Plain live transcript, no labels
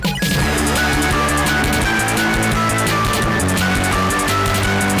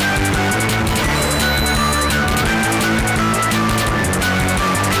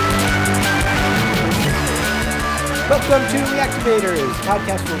Reactivator is a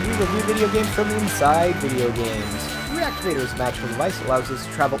podcast where we review video games from inside video games. Reactivator is a magical device that allows us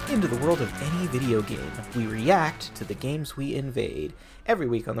to travel into the world of any video game. We react to the games we invade. Every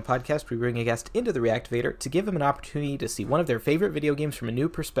week on the podcast, we bring a guest into the Reactivator to give them an opportunity to see one of their favorite video games from a new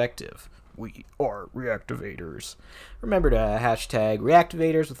perspective. We are Reactivators. Remember to hashtag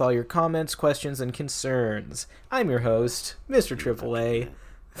Reactivators with all your comments, questions, and concerns. I'm your host, Mr. AAA,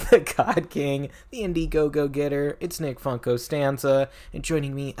 the God King, the Indie Go-Go-Getter. It's Nick Funko Stanza, and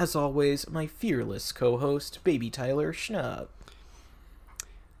joining me, as always, my fearless co-host, Baby Tyler Schnupp.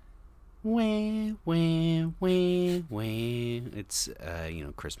 Wah, wah, wah, wah. It's,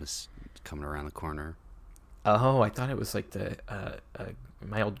 Christmas coming around the corner. Oh, I thought it was like the,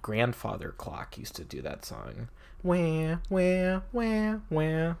 my old grandfather clock used to do that song. Wah, wah, wah,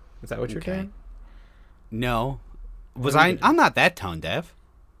 wah. Is that what you're doing? No. I'm not that tone deaf.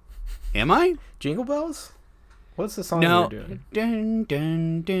 Am I? Jingle Bells? What's the song no. you're doing? Dun,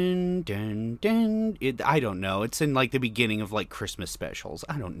 dun, dun, dun, dun. I don't know. It's in, like, the beginning of, like, Christmas specials.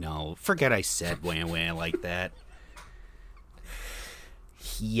 I don't know. Forget I said wah, wah like that.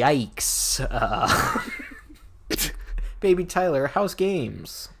 Yikes. Baby Tyler, how's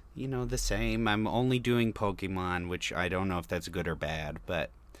games? You know, the same. I'm only doing Pokemon, which I don't know if that's good or bad, but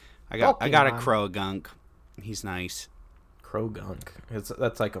I got a Krogunk. He's nice. Krogunk.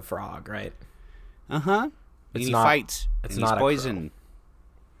 That's like a frog, right? Uh-huh. And he fights. It's and not he's poison.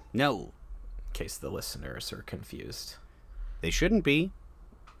 No. In case the listeners are confused. They shouldn't be.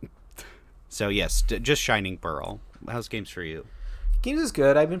 So, yes, just Shining Pearl. How's games for you? Games is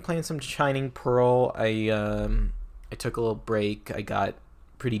good. I've been playing some Shining Pearl. I took a little break. I got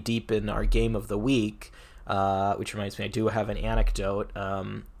pretty deep in our game of the week, which reminds me, I do have an anecdote.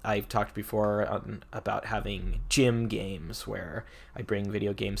 I've talked before about having gym games where I bring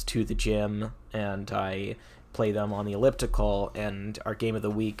video games to the gym and I play them on the elliptical, and our game of the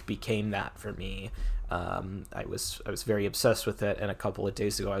week became that for me. I was very obsessed with it, and a couple of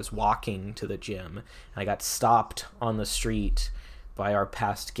days ago I was walking to the gym and I got stopped on the street by our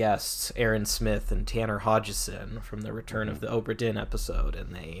past guests, Aaron Smith and Tanner Hodgson from the Return of the Obra Dinn episode,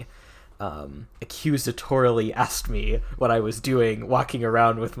 and they accusatorily asked me what I was doing walking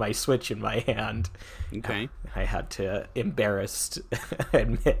around with my Switch in my hand. Okay. I had to embarrassed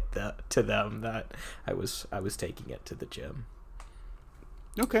admit to them that I was taking it to the gym.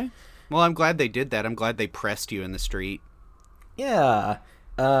 Okay. Well, I'm glad they did that. I'm glad they pressed you in the street. Yeah.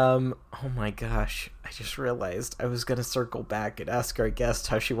 Oh my gosh, I just realized I was gonna circle back and ask our guest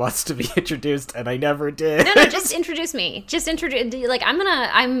how she wants to be introduced, and I never did. No, just introduce me. Just introduce, like,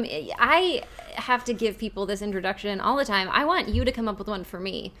 I have to give people this introduction all the time. I want you to come up with one for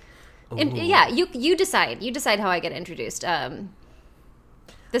me. And, yeah, you decide. You decide how I get introduced.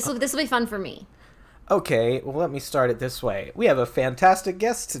 This will be fun for me. Okay, well, let me start it this way. We have a fantastic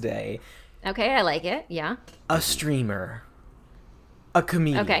guest today. Okay, I like it, yeah. A streamer. A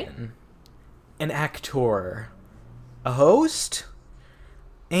comedian, okay. An actor, a host,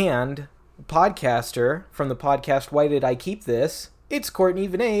 and a podcaster from the podcast Why Did I Keep This? It's Courtney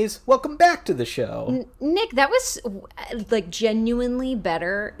Vineys. Welcome back to the show. Nick, that was like genuinely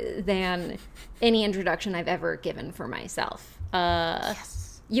better than any introduction I've ever given for myself.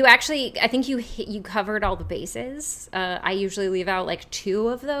 Yes. You actually, I think you covered all the bases. I usually leave out like 2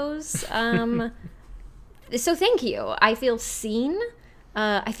 of those. So thank you. I feel seen.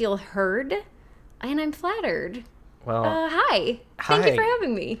 I feel heard, and I'm flattered. Well, hi. Thank you for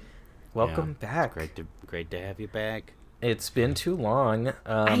having me. Welcome back. Great to have you back. It's been too long.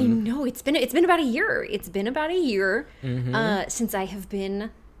 I know it's been about a year. It's been about a year since I have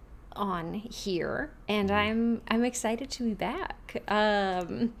been on here, and I'm excited to be back.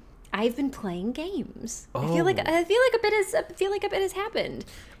 I've been playing games. Oh. I feel like a bit has happened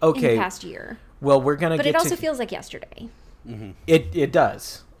in the past year. Well, we're gonna. But it also feels like yesterday. Mm-hmm. It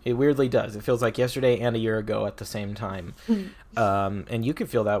does. It weirdly does. It feels like yesterday and a year ago at the same time. And you can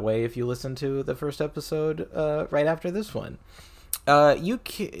feel that way if you listen to the first episode right after this one.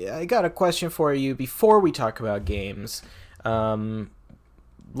 I got a question for you before we talk about games.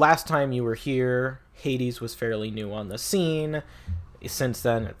 Last time you were here, Hades was fairly new on the scene. Since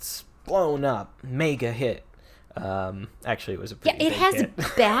then, it's blown up. Mega hit. Actually, it was a pretty big hit.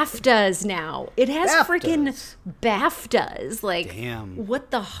 BAFTAs now. It has freaking BAFTAs. Like, damn.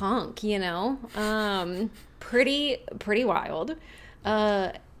 What the honk, you know? Pretty wild.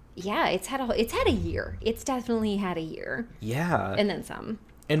 Yeah, it's had a year. It's definitely had a year. Yeah. And then some.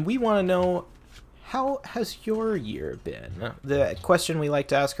 And we want to know, how has your year been? The question we like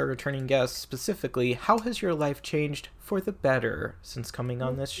to ask our returning guests specifically, how has your life changed for the better since coming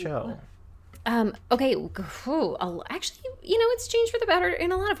on this show? Okay. Actually, it's changed for the better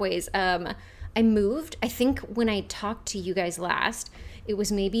in a lot of ways. I moved. I think when I talked to you guys last, it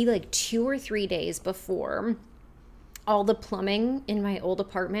was maybe like 2 or 3 days before all the plumbing in my old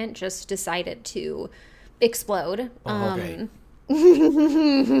apartment just decided to explode. Okay.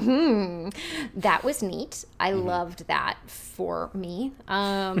 That was neat. I loved that for me.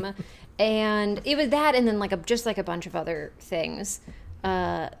 And it was that, and then just a bunch of other things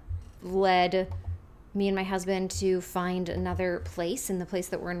led me and my husband to find another place, and the place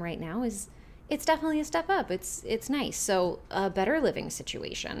that we're in right now it's definitely a step up. It's nice. So a better living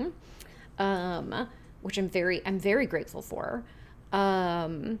situation, which I'm very grateful for.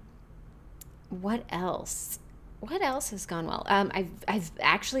 What else? What else has gone well?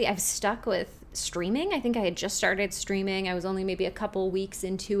 I've stuck with streaming. I think I had just started streaming. I was only maybe a couple weeks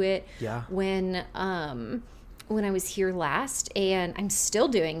into it. Yeah. When I was here last, and I'm still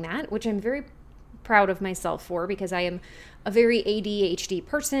doing that, which I'm very proud of myself for, because I am a very ADHD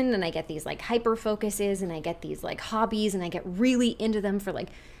person, and I get these hyper focuses, and I get these hobbies, and I get really into them for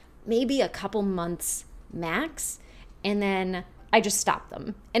maybe a couple months max, and then I just stop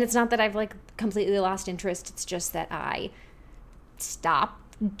them. And it's not that I've completely lost interest. It's just that I stop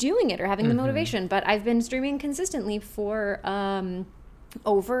doing it or having the motivation. But I've been streaming consistently for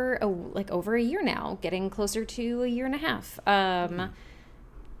over a year now, getting closer to a year and a half. And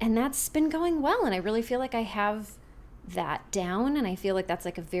that's been going well. And I really feel like I have that down. And I feel like that's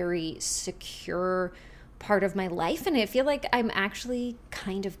a very secure part of my life. And I feel like I'm actually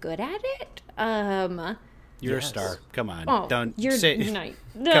kind of good at it. You're a star. Come on. Oh, Don't you're say. no.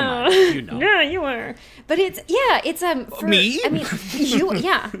 Come on. You know. No, you are. But it's for me? I mean, you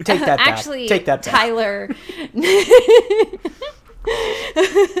Take that back. actually Take that back. Tyler.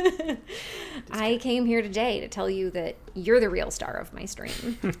 I came here today to tell you that you're the real star of my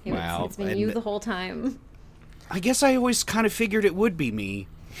stream. Wow. It's been you the whole time. I guess I always kind of figured it would be me.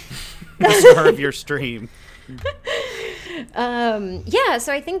 The star of your stream. Yeah,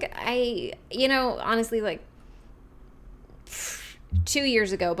 so I think honestly, 2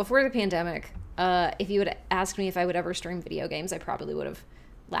 years ago, before the pandemic, if you would ask me if I would ever stream video games, I probably would have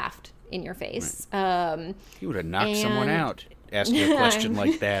laughed in your face. Right. You would have knocked someone out asking a question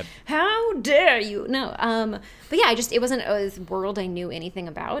like that. How dare you? No. But yeah, it wasn't a world I knew anything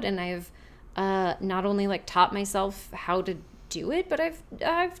about, and I've not only taught myself how to do it, but I've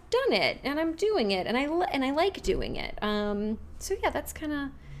done it, and I'm doing it, and I like doing it. So yeah,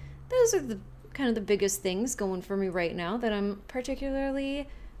 those are the biggest things going for me right now that I'm particularly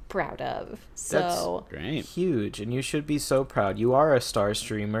proud of. So that's great. Huge, and you should be so proud. You are a star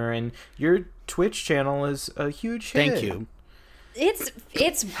streamer, and your Twitch channel is a huge hit. Thank you. It's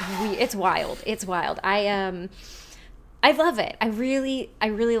wild. It's wild. I love it. I really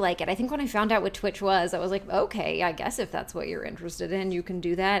like it. I think when I found out what Twitch was, I was like, okay, I guess if that's what you're interested in, you can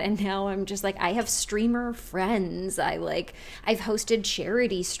do that. And now I'm just I have streamer friends. I've hosted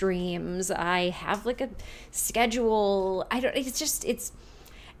charity streams. I have a schedule.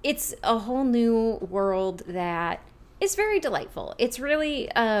 It's a whole new world that is very delightful. It's really,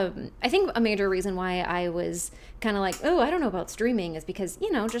 I think a major reason why I was kind of oh, I don't know about streaming is because,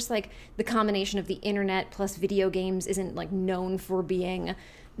 just the combination of the internet plus video games isn't known for being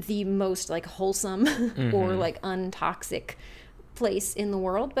the most wholesome or untoxic place in the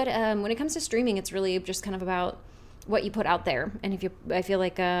world. But when it comes to streaming, it's really just kind of about what you put out there. And I feel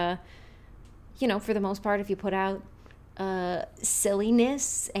for the most part, if you put out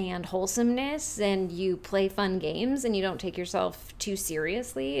silliness and wholesomeness, and you play fun games, and you don't take yourself too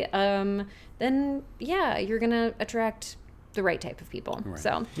seriously, then yeah, you're gonna attract the right type of people. Right.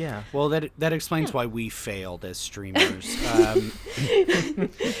 So yeah, well, that explains why we failed as streamers. The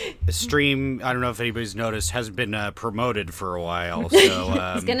stream, I don't know if anybody's noticed, hasn't been promoted for a while. So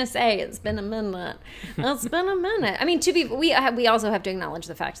I was gonna say it's been a minute. It's been a minute. I mean, we also have to acknowledge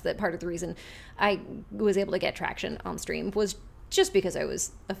the fact that part of the reason I was able to get traction on stream was just because I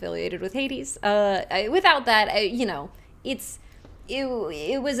was affiliated with Hades. Without that,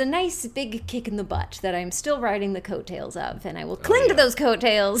 it was a nice big kick in the butt that I'm still riding the coattails of, and I will cling to those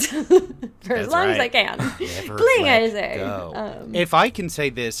coattails for as long as I can. Never Cling, I let say. Go. If I can say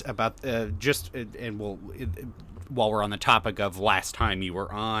this about while we're on the topic of last time you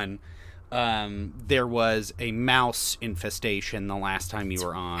were on, there was a mouse infestation the last time you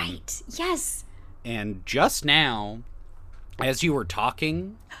were on. Right. Yes. And just now, as you were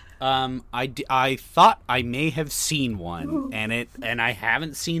talking, I thought I may have seen one, and I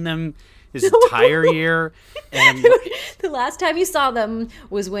haven't seen them this entire year. And The last time you saw them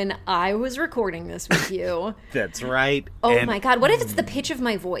was when I was recording this with you. that's right. Oh my god, what if it's the pitch of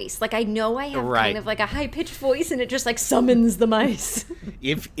my voice? Like, I know I have kind of like a high-pitched voice, and it just like summons the mice.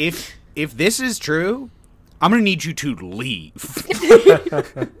 If this is true, I'm gonna need you to leave.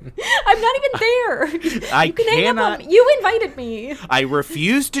 I'm not even there. I cannot. You invited me. I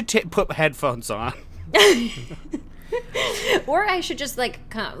refuse to put headphones on. Or I should just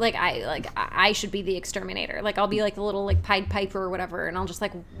I should be the exterminator. Like, I'll be like the little like Pied Piper or whatever, and I'll just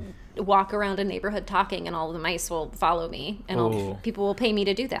like walk around a neighborhood talking, and all of the mice will follow me, and people will pay me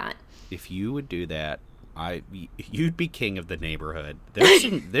to do that. If you would do that, you'd be king of the neighborhood.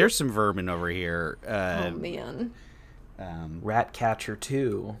 There's some vermin over here. Oh man. Ratcatcher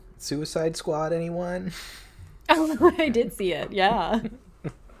 2. Suicide Squad, anyone? Oh, I did see it. Yeah.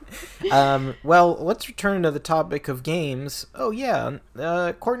 Well, let's return to the topic of games. Oh yeah,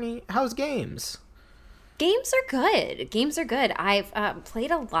 Courtney, how's games? Games are good. Games are good. I've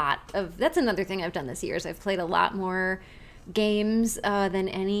played a lot of. That's another thing I've done this year. Is I've played a lot more games than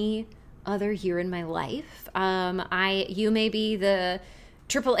any other year in my life. You may be the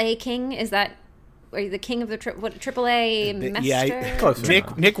AAA king. Is that? Are you the king of the AAA master?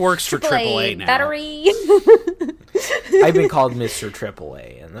 Yeah, Nick works for AAA now. Battery. I've been called Mr.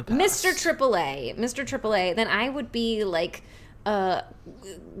 AAA in the past. Mr. AAA. Then I would be like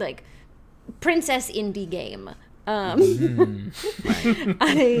princess indie game. Right.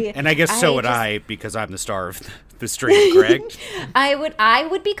 And I guess so would I, because I'm the star of the stream, correct? I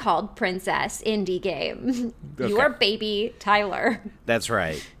would be called princess indie game. Okay. You are baby Tyler. That's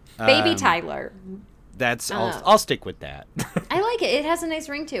right. Baby Tyler. I'll stick with that. I like it. It has a nice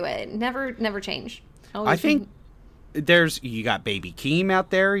ring to it. Never change. I think you got Baby Keem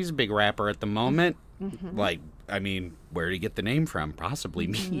out there. He's a big rapper at the moment. Mm-hmm. Like, I mean, where did he get the name from? Possibly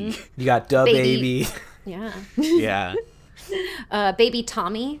me. You got Da Baby. Yeah. Yeah. Baby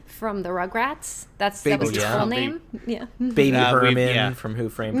Tommy from the Rugrats. That was his full name. Yeah. Baby Herman from Who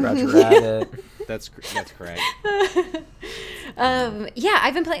Framed Roger Rabbit. That's correct. Yeah,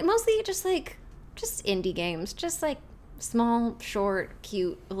 I've been playing mostly just indie games, just like small, short,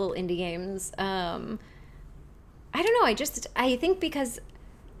 cute little indie games. I don't know. I think because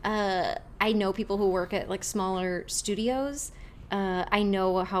I know people who work at like smaller studios. I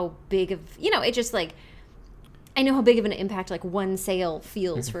know how big of I know how big of an impact like one sale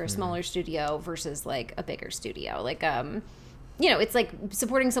feels for a smaller studio versus like a bigger studio. Like it's like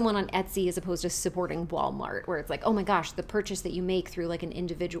supporting someone on Etsy as opposed to supporting Walmart, where it's like, oh my gosh, the purchase that you make through like an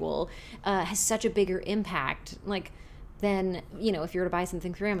individual has such a bigger impact than, if you were to buy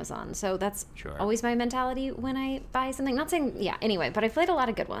something through Amazon. So that's always my mentality when I buy something. Not saying, anyway, but I played a lot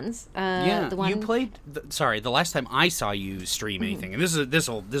of good ones. You played, the last time I saw you stream anything, and this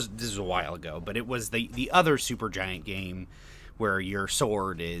is a while ago, but it was the other Supergiant game where your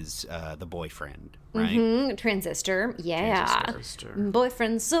sword is the boyfriend, right? Mm-hmm. Transistor, yeah. Transistor.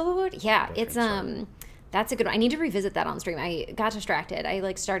 Boyfriend sword, yeah. Sword. That's a good one. I need to revisit that on stream. I got distracted. I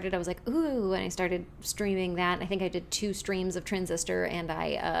was like, ooh, and I started streaming that. I think I did 2 streams of Transistor, and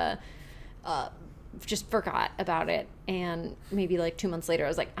I just forgot about it. And maybe like 2 months later, I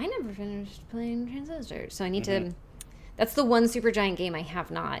was like, I never finished playing Transistor. So I need to. That's the one Supergiant game I have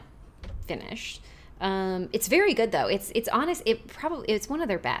not finished. It's very good though. It's honest. It's one of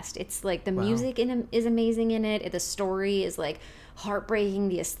their best. It's like the music is amazing in it. The story is like heartbreaking.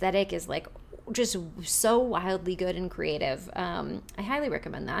 The aesthetic is like just so wildly good and creative. I highly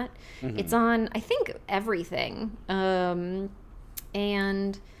recommend that. It's on, I think, everything. And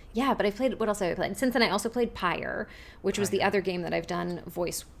yeah, but I played, what else have I played? Since then I also played Pyre, which was the other game that I've done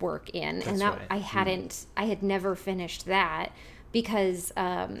voice work in. That's and that right. I had never finished that because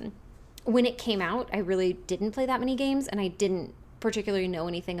when it came out, I really didn't play that many games, and I didn't particularly know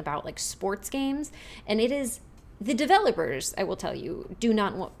anything about like sports games. And it is, the developers, I will tell you,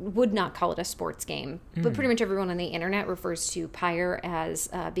 would not call it a sports game, but pretty much everyone on the internet refers to Pyre as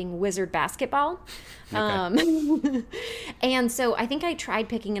being wizard basketball. Okay. And so I think I tried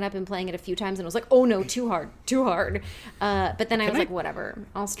picking it up and playing it a few times, and I was like, oh no, too hard. But then I was like, whatever,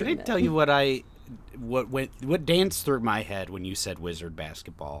 I'll stream it. Can I tell you what danced through my head when you said wizard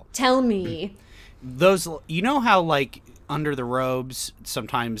basketball? Tell me. Those, you know how like under the robes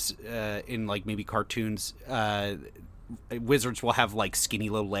sometimes in like maybe cartoons wizards will have like skinny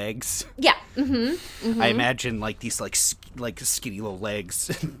little legs. Yeah. I imagine like these like skinny little legs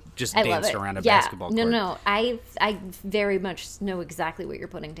just dancing around a basketball court. No, I very much know exactly what you're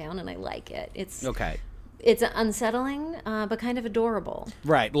putting down, and I like it. It's okay. It's unsettling, but kind of adorable.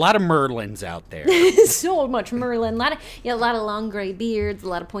 Right. A lot of Merlins out there. So much Merlin. A lot of long gray beards, a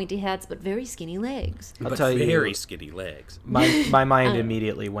lot of pointy hats, but very skinny legs. I'll tell you, very skinny legs. My mind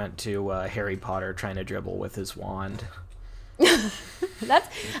immediately went to Harry Potter trying to dribble with his wand.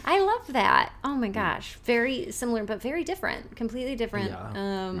 I love that. Oh my gosh. Very similar, but very different. Completely different.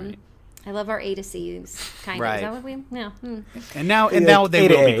 Yeah, right. I love our A to C's, kind of. Right. Is that what we... Yeah. And now they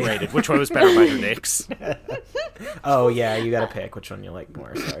will be graded. Which one was better by your dicks? Oh, yeah, you gotta pick which one you like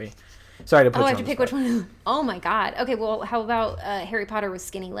more. Sorry to put you on the spot. I have to pick which one. Oh my god. Okay, well, how about Harry Potter with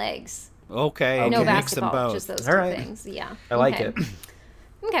skinny legs? Okay. No mix them basketball, both. just those All two right. things. Yeah. I like it.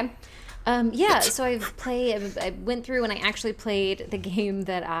 Okay. So I went through and I actually played the game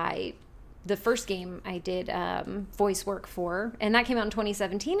the first game I did voice work for, and that came out in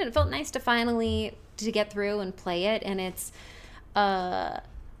 2017, and it felt nice to finally to get through and play it, and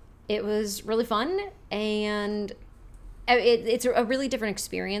it was really fun, and it's a really different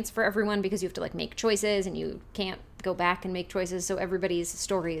experience for everyone because you have to like make choices and you can't go back and make choices, so everybody's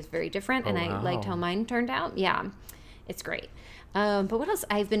story is very different, and I liked how mine turned out. Yeah, it's great. But what else?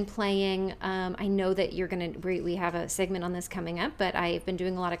 I've been playing, I know that we have a segment on this coming up, but I've been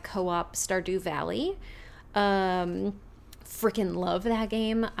doing a lot of co-op Stardew Valley. Freaking love that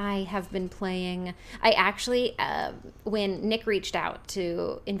game. I have been playing, I actually, when Nick reached out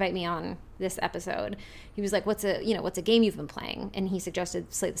to invite me on this episode, he was like, what's a game you've been playing? And he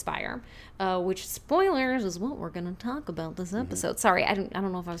suggested Slay the Spire, which, spoilers, is what we're going to talk about this episode. Sorry, I don't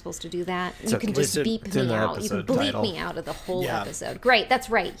know if I'm supposed to do that. You can just beep me out. You can bleep me out of the whole episode. Great, that's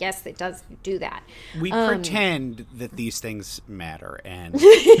right. Yes, it does do that. We pretend that these things matter, and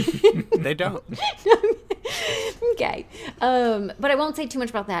they don't. Okay. But I won't say too much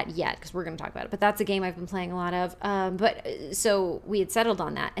about that yet because we're going to talk about it. But that's a game I've been playing a lot of. So we had settled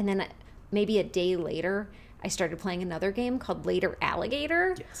on that. And then maybe a day later, I started playing another game called Later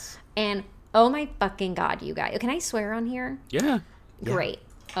Alligator. Yes. And oh my fucking God, you guys. Can I swear on here? Yeah. Great.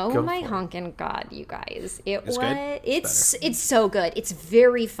 Oh Go my for it. honking God, you guys. It's It's so good. It's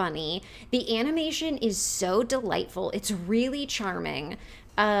very funny. The animation is so delightful. It's really charming.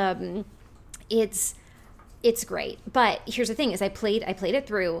 It's great. But here's the thing is I played it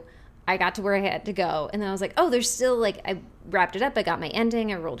through. I got to where I had to go, and then I was like, oh, there's still, like, I wrapped it up. I got my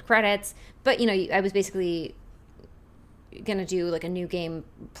ending. I rolled credits. But, I was basically going to do, like, a new game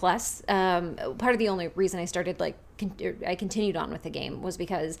plus. Part of the only reason I started, I continued on with the game was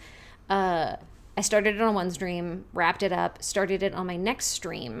because I started it on one stream, wrapped it up, started it on my next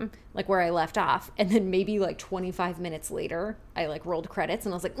stream, like where I left off, and then maybe like 25 minutes later, I like rolled credits,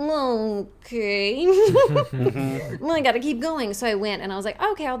 and I was like, okay, well, I gotta keep going. So I went, and I was like,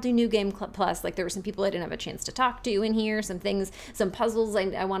 okay, I'll do New Game Plus. Like there were some people I didn't have a chance to talk to in here, some things, some puzzles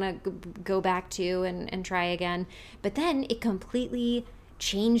I want to go back to and try again. But then it completely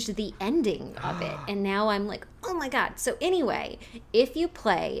changed the ending of it, and now I'm like, oh my God. So anyway, if you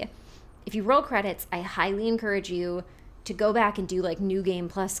roll credits, I highly encourage you to go back and do like New Game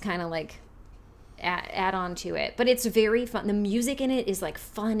Plus kind of like add on to it. But it's very fun. The music in it is like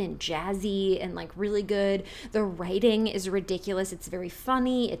fun and jazzy and like really good. The writing is ridiculous. It's very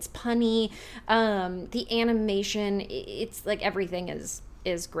funny. It's punny. The animation, it's like everything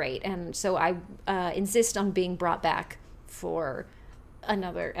is great. And so I insist on being brought back for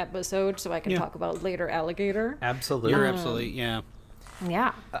another episode so I can talk about Later Alligator. Absolutely. You're absolutely, yeah.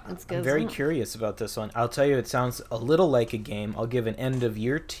 Yeah, let's go. I'm very curious about this one. I'll tell you, it sounds a little like a game. I'll give an end of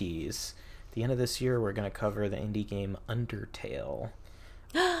year tease. At the end of this year, we're going to cover the indie game Undertale.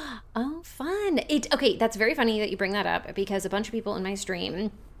 Oh, fun. Okay, that's very funny that you bring that up because a bunch of people in my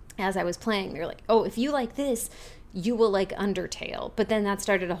stream, as I was playing, they're like, oh, if you like this, you will like Undertale. But then that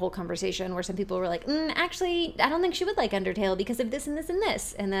started a whole conversation where some people were like, actually, I don't think she would like Undertale because of this and this and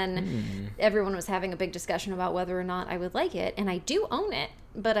this. And then everyone was having a big discussion about whether or not I would like it. And I do own it,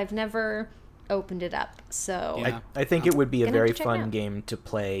 but I've never opened it up. So Yeah. I think it would be a Gonna have very to check it fun out. game to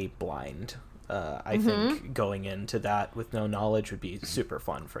play blind. I think going into that with no knowledge would be super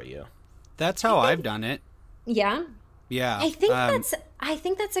fun for you. That's how I've done it. yeah, Yeah. I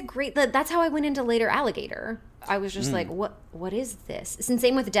think that's a great. That's how I went into Later Alligator. I was just like, what is this? And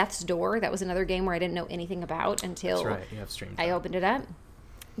same with Death's Door. That was another game where I didn't know anything about until That's right. You have streamed. I opened it up.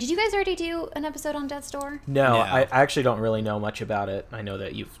 Did you guys already do an episode on Death's Door? No, No. I actually don't really know much about it. I know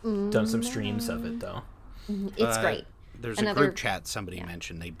that you've done some streams of it, though. It's great. There's Another- a group chat somebody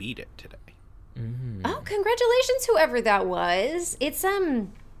mentioned they beat it today. Oh, congratulations, whoever that was. It's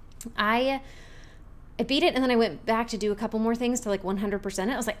I I beat it, and then I went back to do a couple more things to like 100%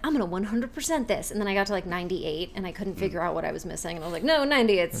 it. I was like, I'm gonna 100% this, and then I got to like 98, and I couldn't figure out what I was missing, and I was like, no,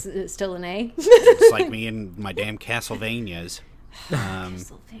 90, it's still an A. It's like me and my damn Castlevanias. I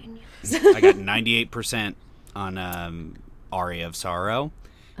got 98% on Aria of Sorrow.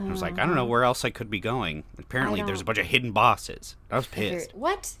 And I was like, I don't know where else I could be going. Apparently, there's a bunch of hidden bosses. I was pissed.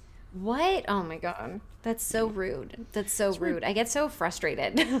 What? Oh my god. That's so rude. Rude. I get so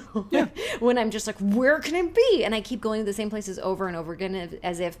frustrated when I'm just like, where can I be? And I keep going to the same places over and over again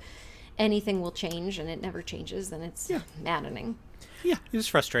as if anything will change, and it never changes, and it's maddening. Yeah, it's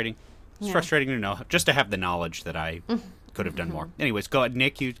frustrating. It's frustrating to know, just to have the knowledge that I could have done more. Anyways, go ahead.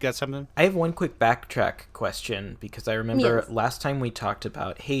 Nick, you got something? I have one quick backtrack question, because I remember last time we talked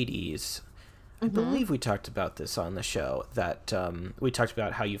about Hades, I believe we talked about this on the show, that we talked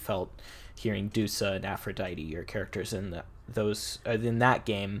about how you felt hearing Dusa and Aphrodite, your characters in in that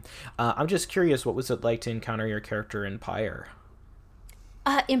game. I'm just curious, what was it like to encounter your character in Pyre?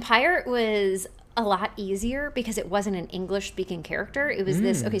 In Pyre was a lot easier because it wasn't an English-speaking character. It was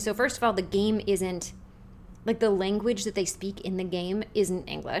this... Okay, so first of all, the game isn't... Like, the language that they speak in the game isn't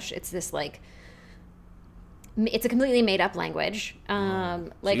English. It's this, like... It's a completely made-up language.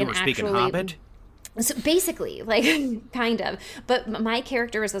 Like so you were speaking Hobbit? So basically, like, kind of. But my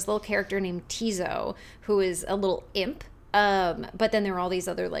character is this little character named Tizo, who is a little imp. But then there were all these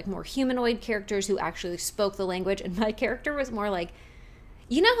other, like, more humanoid characters who actually spoke the language. And my character was more like...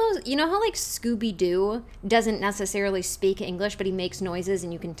 You know how like Scooby-Doo doesn't necessarily speak English, but he makes noises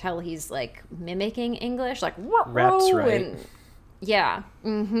and you can tell he's like mimicking English, like raps, right? And yeah,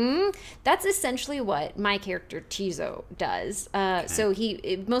 that's essentially what my character Tizo does. So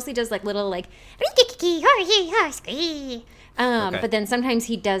it mostly does like little like, but then sometimes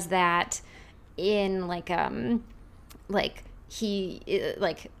he does that in like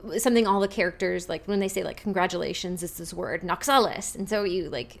something all the characters, like when they say like congratulations, it's this word Noxalis, and so you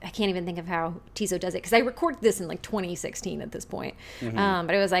like, I can't even think of how Tizo does it because I recorded this in like 2016 at this point.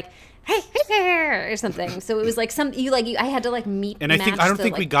 But it was like, hey or something, so it was like I had to like meet, and I don't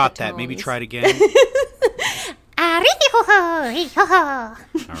think we got that. Maybe try it again. All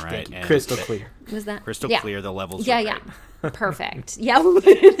right, crystal clear. Was that crystal clear? The levels. Yeah. Perfect. Yeah.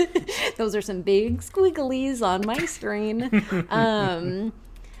 Those are some big squigglies on my screen.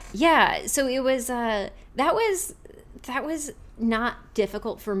 Yeah. So it was, that was not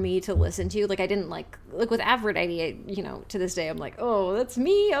difficult for me to listen to. Like, I didn't like with Aphrodite, to this day, I'm like, oh, that's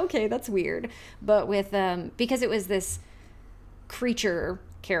me. Okay. That's weird. But with, because it was this creature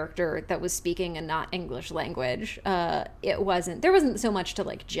character that was speaking a not English language, there wasn't so much to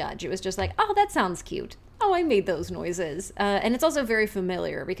like judge. It was just like, oh, that sounds cute. Oh, I made those noises. And it's also very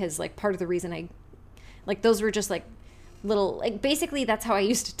familiar because like part of the reason those were just like little, like basically that's how I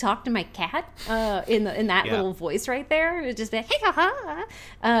used to talk to my cat in that little voice right there. It was just like, hey, ha, ha.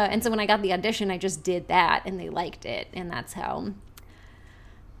 And so when I got the audition, I just did that and they liked it. And that's how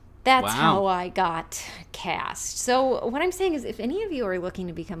I got cast. So what I'm saying is, if any of you are looking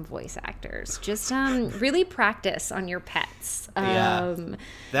to become voice actors, just really practice on your pets. That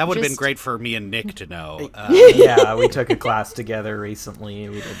would have been great for me and Nick to know. Yeah, we took a class together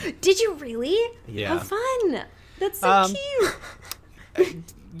recently. Did you really? Yeah. How fun. That's so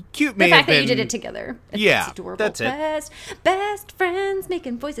cute. Cute the may fact have been... that you did it together. It's adorable. That's it. Best friends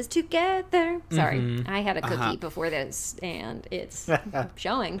making voices together. Sorry, I had a cookie before this, and it's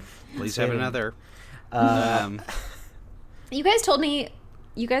showing. Please have another. You guys told me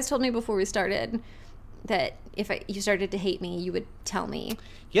before we started that if you started to hate me, you would tell me.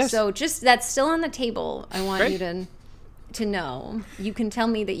 Yes. So just that's still on the table. I want you to know. You can tell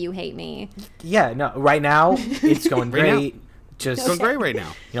me that you hate me. Yeah. No. Right now, it's going great. Just going great right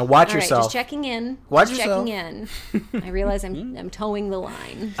now. Watch yourself. Just checking in. Checking in. I realize I'm towing the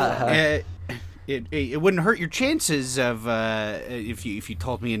line. It wouldn't hurt your chances of if you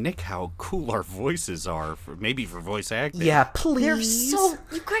told me and Nick how cool our voices are for voice acting. Yeah, please. You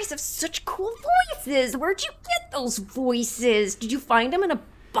guys have such cool voices. Where'd you get those voices? Did you find them in a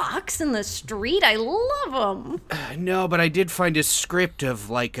box in the street? I love them. No, but I did find a script of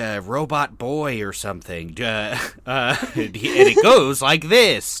like a robot boy or something. And it goes like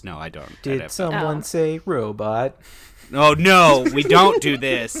this. No, I don't. Did someone say robot? Oh, no, we don't do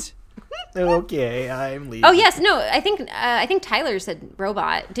this. Okay, I'm leaving. Oh yes, no. I think Tyler said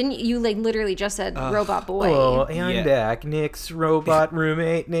robot. Didn't you? Like literally just said robot boy. Oh, and back. Nick's robot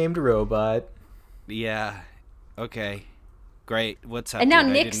roommate named Robot. Yeah. Okay. Great. What's up? And now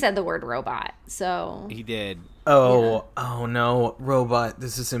Nick said the word robot. So he did. Oh no, Robot.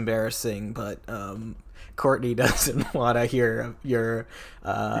 This is embarrassing, but Courtney doesn't want to hear your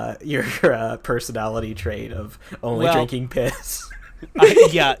personality trait of only drinking piss.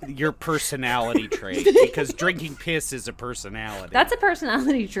 Yeah, your personality trait, because drinking piss is a personality. That's a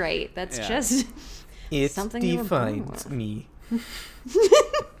personality trait. That's just it something you were born defines with. me.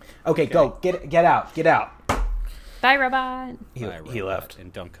 Okay, go get out. Bye, robot. He left.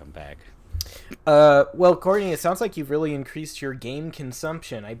 And don't come back. Well, Courtney, it sounds like you've really increased your game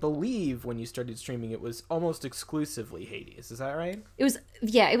consumption. I believe when you started streaming, it was almost exclusively Hades. Is that right? It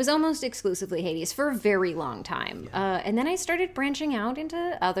was almost exclusively Hades for a very long time. And then I started branching out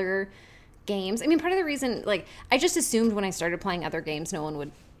into other games. I mean, part of the reason, like, I just assumed when I started playing other games, no one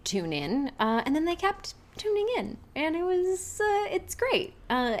would tune in. And then they kept tuning in. And it's great.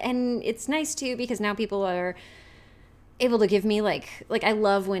 And it's nice, too, because now people are able to give me, like I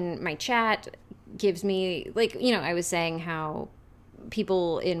love when my chat gives me, like, you know, I was saying how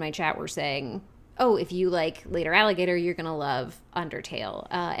people in my chat were saying, oh, if you like Later Alligator, you're going to love Undertale.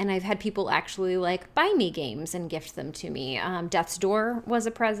 And I've had people actually, like, buy me games and gift them to me. Death's Door was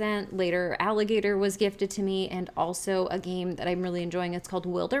a present. Later Alligator was gifted to me. And also a game that I'm really enjoying. It's called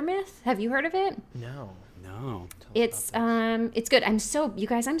Wildermyth. Have you heard of it? No. It's good. I'm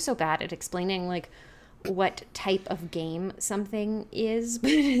so bad at explaining, like, what type of game something is, but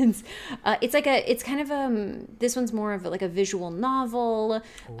it's kind of this one's more of like a visual novel.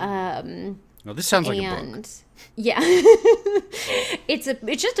 Well, this sounds like a book. Yeah. It's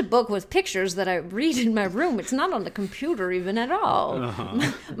just a book with pictures that I read in my room. It's not on the computer even at all.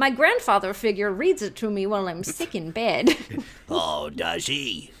 Uh-huh. My grandfather figure reads it to me while I'm sick in bed. Oh, does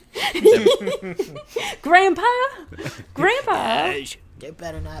he? Grandpa. There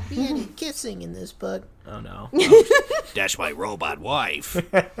better not be any kissing in this book. Oh, no. That's my robot wife.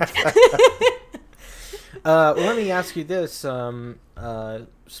 Let me ask you this.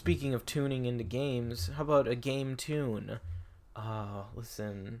 Speaking of tuning into games, how about a game tune?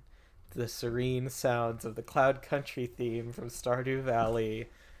 Listen. The serene sounds of the Cloud Country theme from Stardew Valley.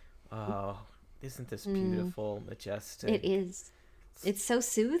 Oh, isn't this beautiful, majestic? It is. It's so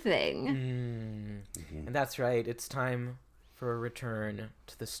soothing. Mm-hmm. And that's right. It's time for a return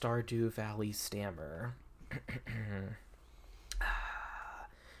to the Stardew Valley stammer.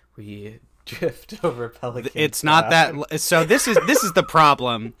 We drift over Pelican. It's not that. So this is the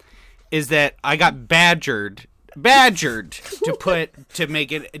problem, is that I got badgered to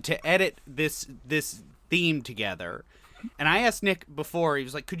edit this theme together, and I asked Nick before. He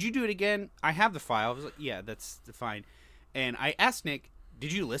was like, "Could you do it again?" I have the file. I was like, "Yeah, that's fine." And I asked Nick,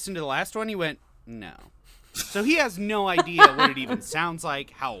 "Did you listen to the last one?" He went, "No." So he has no idea what it even sounds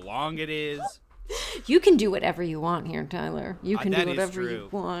like, how long it is. You can do whatever you want here, Tyler. You can do that is whatever true. you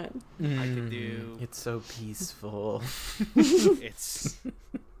want. I can do. It's so peaceful. It's.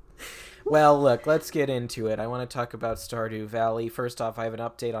 Well, look, let's get into it. I want to talk about Stardew Valley. First off, I have an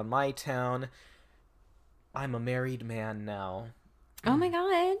update on my town. I'm a married man now. Oh my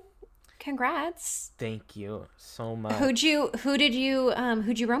god. Congrats. Thank you so much. Who'd you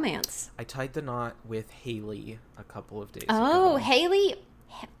romance? I tied the knot with Haley a couple of days Oh, ago.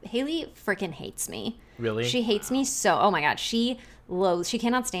 Haley freaking hates me. Really? She hates me so. Oh my god, she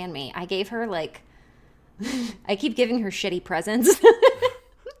cannot stand me. I gave her, like, I keep giving her shitty presents.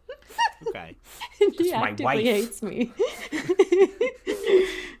 Okay. She my actively wife. hates me.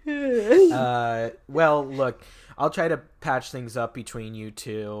 Well, look, I'll try to patch things up between you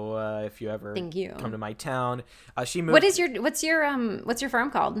two if you ever Thank you. come to my town. She moved. What's your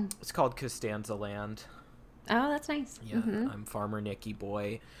farm called? It's called Costanza Land. Oh, that's nice. Yeah, I'm Farmer Nicky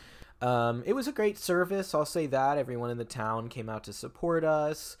Boy. It was a great service, I'll say that. Everyone in the town came out to support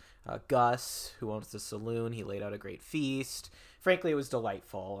us. Gus, who owns the saloon, he laid out a great feast. Frankly, it was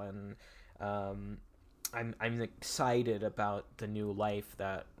delightful, and I'm excited about the new life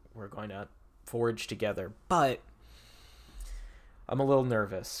that we're going to forge together. But I'm a little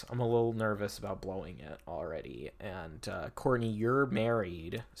nervous. About blowing it already. And Courtney, you're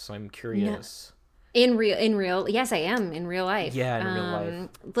married, so I'm curious. In real, yes, I am in real life. Yeah, in real life.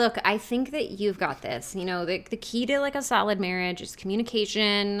 Look, I think that you've got this. You know, the key to, like, a solid marriage is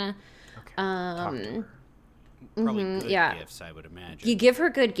communication. Okay. Talk to her. Probably good yeah. gifts, I would imagine. You give her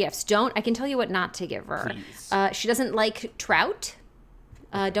good gifts. I can tell you what not to give her. Please. She doesn't like trout.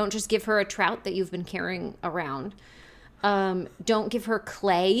 Don't just give her a trout that you've been carrying around. Don't give her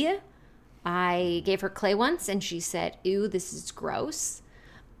clay. I gave her clay once, and she said, "Ew, this is gross."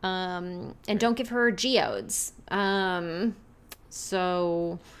 And don't give her geodes.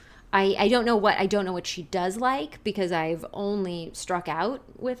 So I don't know what she does like, because I've only struck out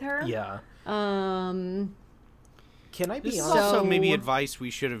with her. Yeah. Can I be This is honest? also maybe advice we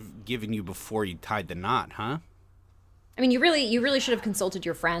should have given you before you tied the knot, huh? I mean, you really should have consulted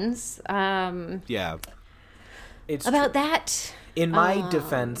your friends Yeah. It's about true. that. In my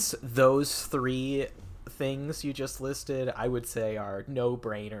defense, those 3 things you just listed, I would say are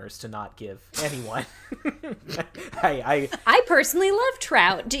no-brainers to not give anyone. I personally love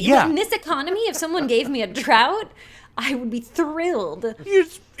trout. In this economy, if someone gave me a trout, I would be thrilled.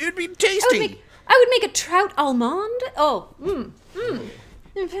 It'd be tasty. I would make a trout almond. Oh,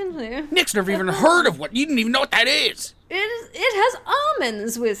 Nick's never even heard of what. You didn't even know what that is. It has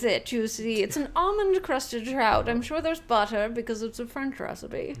almonds with it, you see. It's an almond-crusted trout. I'm sure there's butter because it's a French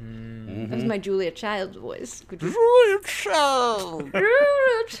recipe. That's my Julia Child's voice. Julia Child.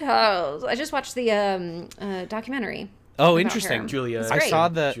 Julia Child. I just watched the documentary. Oh, about interesting. her. Julia. It's I great. saw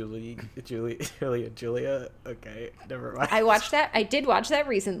the. Julia. Okay, never mind. I watched that. I did watch that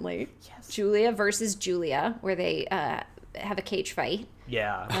recently. Yes. Julia versus Julia, where they have a cage fight.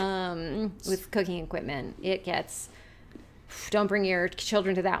 Yeah. With cooking equipment. It gets. Don't bring your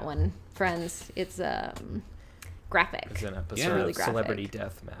children to that one, friends. It's graphic. It's an episode really of graphic. Celebrity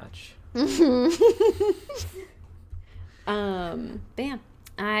Deathmatch. Bam.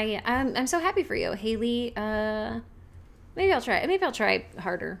 I'm so happy for you, Haley. Maybe I'll try. Maybe I'll try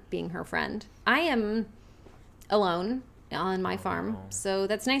harder being her friend. I am alone on my farm, so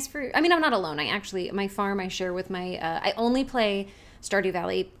that's nice for. I mean, I'm not alone. My farm I share with my. I only play Stardew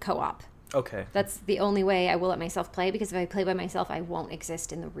Valley co-op. Okay. That's the only way I will let myself play, because if I play by myself, I won't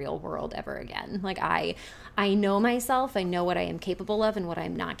exist in the real world ever again. Like I know myself, I know what I am capable of and what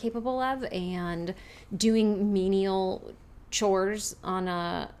I'm not capable of, and doing menial chores on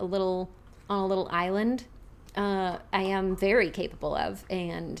a little island, I am very capable of,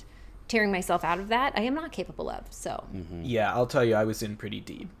 and tearing myself out of that, I am not capable of. So Yeah, I'll tell you, I was in pretty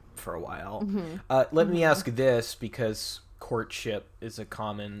deep for a while. Let me ask this, because courtship is a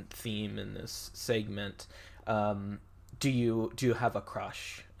common theme in this segment. Do you have a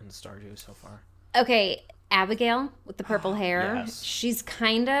crush in Stardew so far? Okay, Abigail with the purple hair. Yes. She's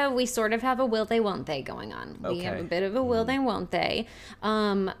we sort of have a will they won't they going on. We have Okay. a bit of a will they won't they.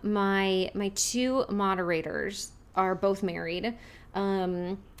 My 2 moderators are both married.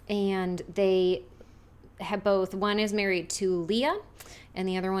 And they have both, one is married to Leah and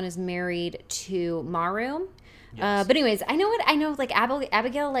the other one is married to Maru. Yes. But anyways, I know like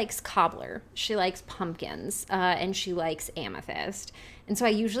Abigail likes cobbler. She likes pumpkins, and she likes amethyst. And so I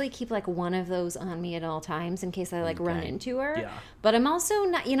usually keep like one of those on me at all times in case I like run into her. Yeah. But I'm also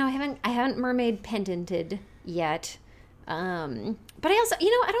not, I haven't mermaid pendanted yet. But I also,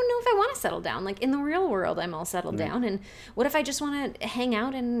 I don't know if I want to settle down. Like in the real world, I'm all settled down. And what if I just want to hang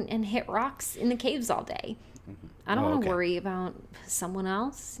out and hit rocks in the caves all day? I don't want to worry about someone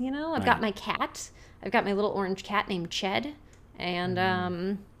else. I've got my cat. I've got my little orange cat named Ched, and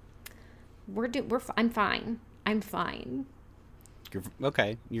I'm fine. I'm fine.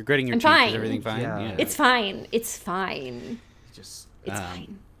 You're gritting your I'm teeth. fine. Is everything fine? Yeah. It's fine. It's fine. Just It's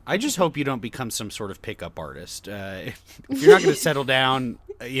fine. I just hope you don't become some sort of pickup artist. If you're not going to settle down,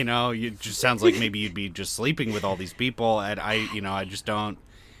 it just sounds like maybe you'd be just sleeping with all these people, and I just don't.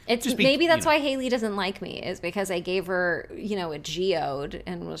 Maybe that's why Haley doesn't like me, is because I gave her, a geode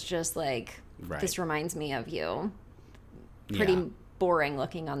and was just like, this reminds me of you. Pretty boring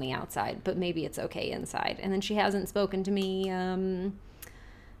looking on the outside, but maybe it's okay inside. And then she hasn't spoken to me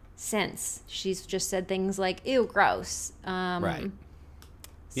since. She's just said things like, ew, gross. Right.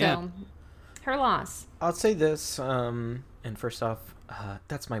 So, her loss. I'll say this, and first off,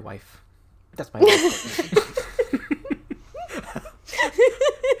 that's my wife. That's my wife.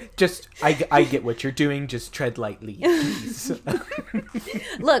 Just, I get what you're doing. Just tread lightly, please.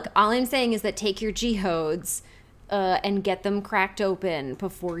 Look, all I'm saying is that take your geodes and get them cracked open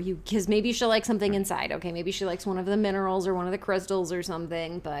before because maybe she'll like something inside. Okay, maybe she likes one of the minerals or one of the crystals or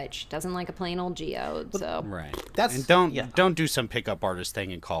something, but she doesn't like a plain old geode. So Right. That's And don't do some pickup artist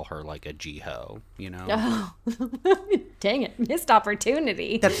thing and call her like a G-ho, Oh. Dang it, missed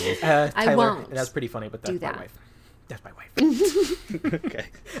opportunity. That's Tyler, won't that's pretty funny, but that's do my that. wife. That's my wife. Okay.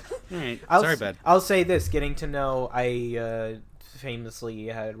 All right. I'll, Sorry, bud. I'll say this: getting to know, I famously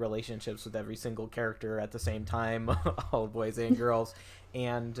had relationships with every single character at the same time, all boys and girls,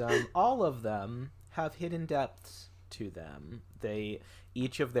 and all of them have hidden depths to them.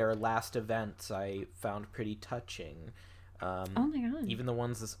 Each of their last events I found pretty touching. Oh my god! Even the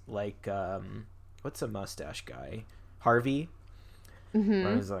ones like what's a mustache guy, Harvey. Mm-hmm.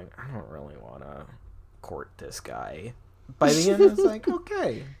 Where I was like, I don't really want to court this guy. By the end, I was like,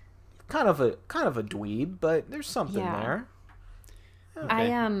 okay, kind of a dweeb, but there's something there.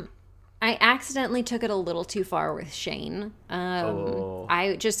 Okay. I accidentally took it a little too far with Shane.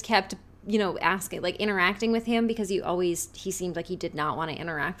 I just kept, asking, like interacting with him because he seemed like he did not want to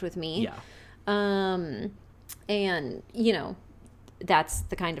interact with me. Yeah. And, that's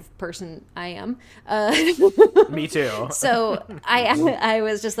the kind of person I am. Me too. So I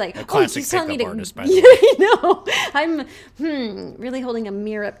was just like, classic he's telling me to. artist, by the way. I'm really holding a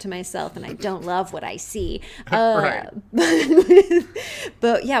mirror up to myself, and I don't love what I see. Right.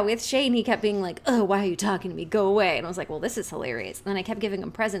 But yeah, with Shane, he kept being like, "Oh, why are you talking to me? Go away!" And I was like, "Well, this is hilarious." And then I kept giving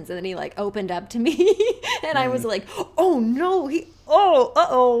him presents, and then he like opened up to me, and I was like, "Oh no,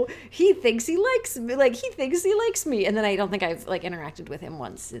 he thinks he likes me. Like he thinks he likes me." And then I don't think I've like interacted with him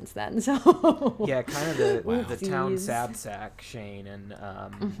once since then. So yeah, kind of the town sad sack Shane and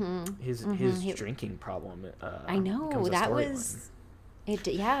his drinking problem. I know that was line. it.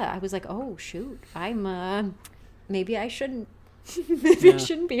 Yeah, I was like, oh shoot, I'm maybe I shouldn't. Maybe I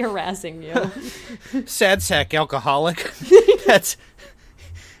shouldn't be harassing you. Sad sack alcoholic. That's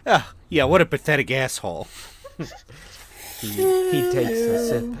yeah. What a pathetic asshole. He takes a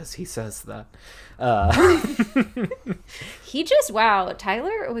sip as he says that. He just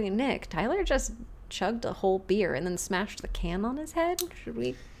Tyler just chugged a whole beer and then smashed the can on his head. Should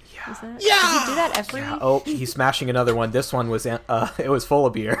we? Yeah. Does he do that every? Yeah. Oh, he's smashing another one. This one was it was full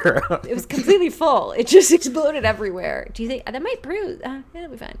of beer. It was completely full. It just exploded everywhere. Do you think that might bruise? It'll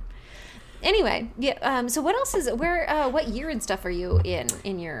be fine. Anyway, yeah. So what else is what year and stuff are you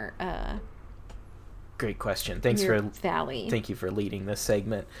in your Great question. Thanks your for Valley? Thank you for leading this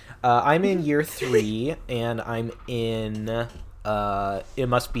segment. I'm in year 3, and I'm in. It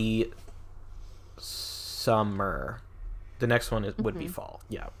must be summer. The next one would be fall.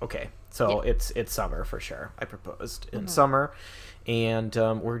 Yeah. Okay. So it's summer for sure. I proposed in summer, and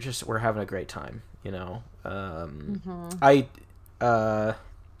we're having a great time. It's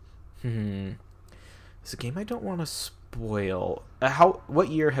a game I don't want to spoil. What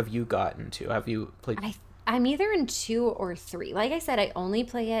year have you gotten to? Have you played? I'm either in 2 or 3. Like I said, I only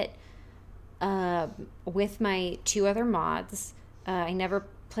play it with my 2 other mods. I never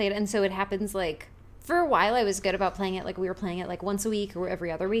played it, and so it happens like. For a while, I was good about playing it. Like we were playing it like once a week or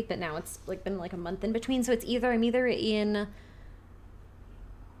every other week, but now it's like been like a month in between. So I'm either in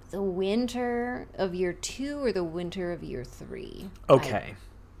the winter of year 2 or the winter of year 3. Okay. I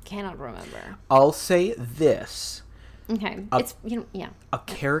cannot remember. I'll say this. Okay. A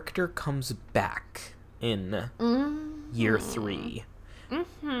character comes back in year 3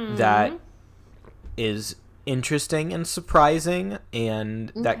 that is interesting and surprising,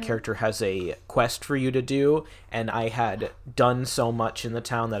 and that character has a quest for you to do, and I had done so much in the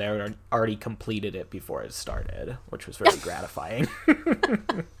town that I had already completed it before it started, which was very gratifying.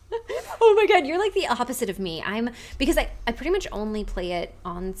 Oh my god, you're like the opposite of me. Because I pretty much only play it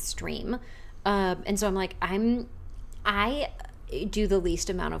on stream, and so I'm like I do the least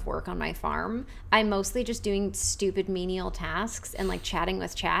amount of work on my farm. I'm mostly just doing stupid menial tasks and like chatting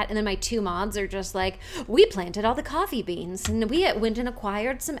with chat. And then my 2 mods are just like, we planted all the coffee beans and we went and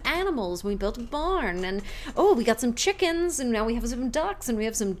acquired some animals. We built a barn and we got some chickens and now we have some ducks and we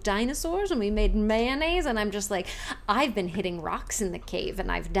have some dinosaurs and we made mayonnaise. And I'm just like, I've been hitting rocks in the cave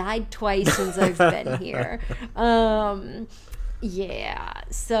and I've died twice since I've been here. Yeah.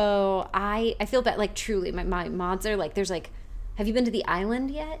 So I feel bad. Like truly my mods are like, there's like, have you been to the island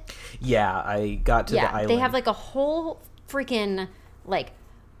yet? Yeah, I got to the island. They have like a whole freaking like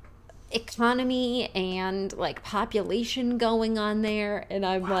economy and like population going on there, and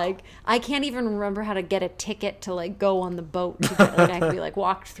I'm like, I can't even remember how to get a ticket to like go on the boat to get, like I have to be like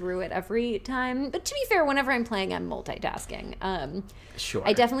walked through it every time. But to be fair, whenever I'm playing, I'm multitasking. Sure.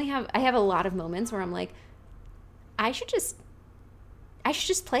 I have a lot of moments where I'm like, I should just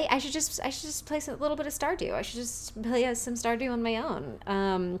play a little bit of Stardew. I should just play some Stardew on my own.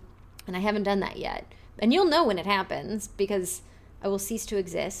 And I haven't done that yet. And you'll know when it happens because I will cease to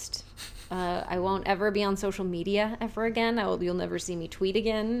exist. I won't ever be on social media ever again. You'll never see me tweet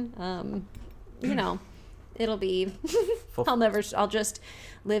again. It'll be I'll just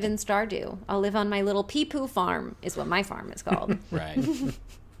live in Stardew. I'll live on my little pee-poo farm is what my farm is called. Right.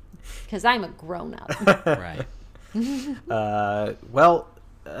 Because I'm a grown-up. Right. We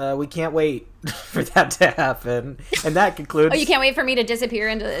can't wait for that to happen, and that concludes. Oh, you can't wait for me to disappear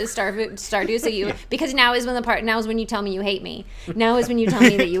into Stardew, so because now is when you tell me you hate me. Now is when you tell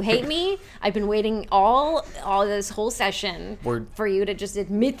me that you hate me. I've been waiting all this whole session for you to just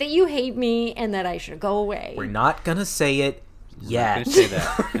admit that you hate me and that I should go away. We're not gonna say it yet. I'm not gonna say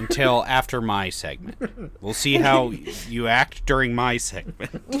that until after my segment. We'll see how you act during my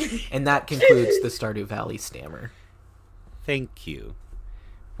segment. And that concludes the Stardew Valley stammer. Thank you.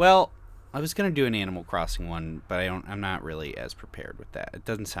 Well, I was gonna do an Animal Crossing one, but I'm not really as prepared with that. It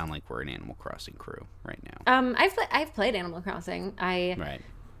doesn't sound like we're an Animal Crossing crew right now. I've played Animal Crossing. Right.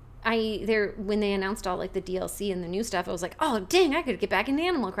 When they announced all like the DLC and the new stuff, I was like, oh dang, I could get back into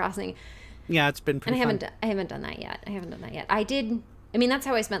Animal Crossing. Yeah, it's been pretty fun. I haven't done that yet. I did. I mean, that's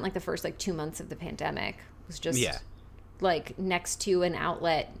how I spent like the first like 2 months of the pandemic. It was just like next to an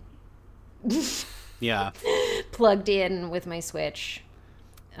outlet. Yeah. Plugged in with my Switch.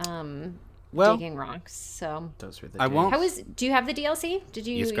 Digging rocks. So those were the I days. won't. Do you have the DLC?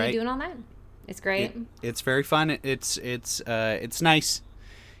 Are you doing all that? It's great. It's very fun. It's nice.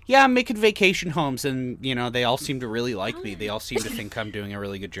 Yeah, I'm making vacation homes, and they all seem to really like me. They all seem to think I'm doing a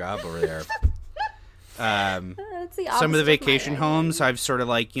really good job over there. Some of the vacation homes, I've sort of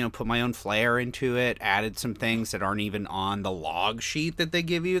like put my own flair into it, added some things that aren't even on the log sheet that they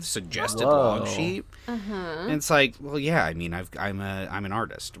give you, the suggested log sheet. And it's like, well, yeah, I mean, I'm an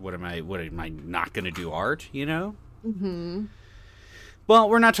artist. What am I not going to do art? Mm-hmm. Well,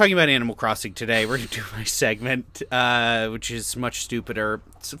 we're not talking about Animal Crossing today. We're going to do my segment, which is much stupider.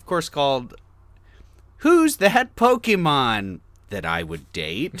 It's, of course, called Who's That Pokemon That I Would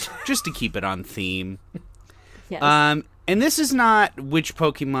Date? Just to keep it on theme. Yes. And this is not which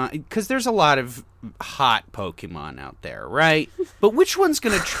Pokemon, because there's a lot of hot Pokemon out there, right? But which one's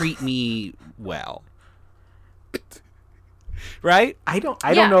going to treat me well? Right? I don't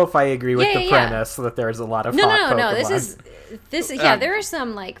know if I agree with the premise that there's a lot of hot Pokemon. No. This is there are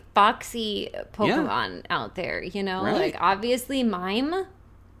some like foxy Pokemon out there, Right. like obviously Mime,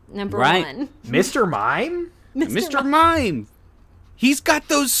 number Right. one. Mr. Mime? Mr. Mime. He's got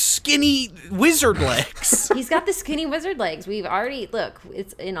those skinny wizard legs. He's got the skinny wizard legs. We've already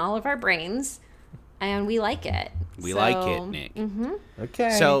it's in all of our brains, and we like it. We like it, Nick. Mm-hmm. Okay.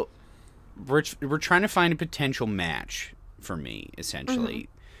 So we're trying to find a potential match for me, essentially.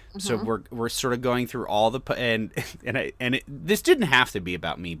 Mm-hmm. So we're sort of going through all the this didn't have to be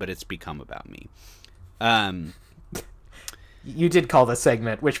about me, but it's become about me. You did call the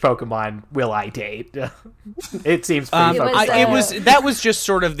segment "Which Pokemon Will I Date?" It seems pretty focused. That was just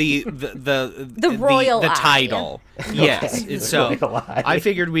sort of the royal the eye. title. Yes. Okay. So Royal eye. I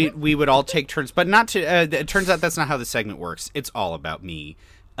figured we would all take turns, but not to. It turns out that's not how the segment works. It's all about me.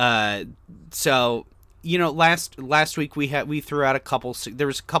 So last week we threw out there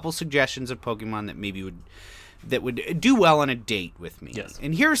was a couple suggestions of Pokemon that maybe would do well on a date with me. Yes.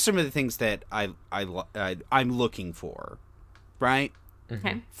 And here are some of the things that I'm looking for. Right?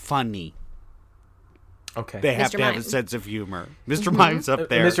 Okay. Funny. Okay. They have Mr. to have a Mime. sense of humor. Mr. Mime's up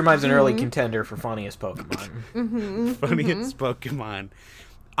there. Mr. Mime's an early contender for funniest Pokemon. Funniest Pokemon.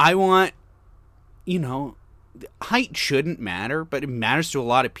 I want, height shouldn't matter, but it matters to a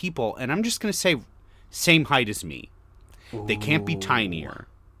lot of people. And I'm just going to say same height as me. They can't be tinier.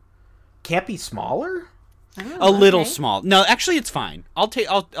 Can't be smaller? A little small. No, actually, it's fine. I'll take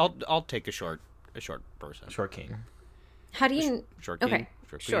a short person. Short King. How do you? Short king. Okay.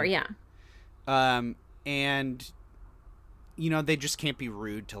 Short Sure. king. Yeah. And they just can't be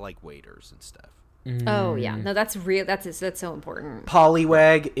rude to like waiters and stuff. Oh yeah. No, that's real. That's so important.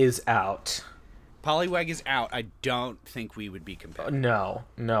 Poliwag is out. Poliwag is out. I don't think we would be competitive.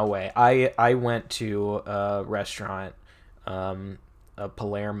 No way. I went to a restaurant, a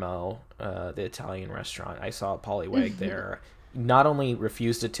Palermo, the Italian restaurant. I saw a Poliwag there. Not only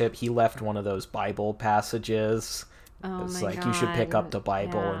refused to tip, he left one of those Bible passages. Oh It's my like, God. you should pick up the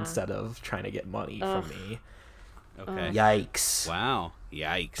Bible Yeah. instead of trying to get money from me. Okay. Yikes. Wow.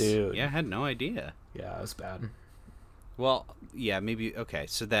 Yikes. Dude. Yeah, I had no idea. Yeah, it was bad. Well, yeah, maybe okay,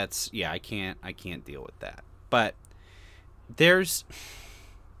 so that's I can't deal with that. But there's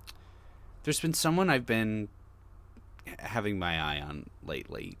been someone I've been having my eye on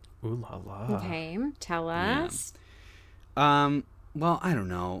lately. Ooh la la. Okay. Tell us. Well, I don't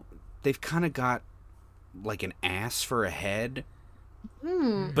know. They've kind of got like an ass for a head.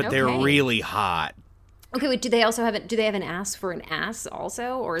 But they're really hot. Okay, wait, do they have an ass for an ass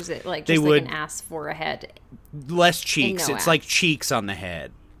also, or is it like just like an ass for a head? Less cheeks. No It's ass. like cheeks on the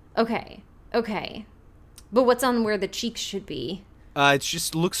head. Okay. But what's on where the cheeks should be? It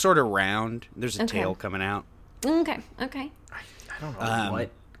just looks sort of round. There's a Okay. tail coming out. Okay. I don't know what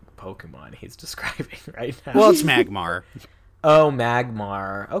Pokemon he's describing right now. Well, it's Magmar. Oh,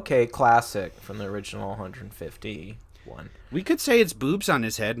 Magmar. Okay, classic from the original 150 one. We could say it's boobs on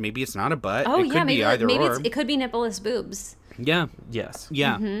his head. Maybe it's not a butt. Oh it could yeah, be either maybe or. it could be nippleless boobs, Yeah. Yes.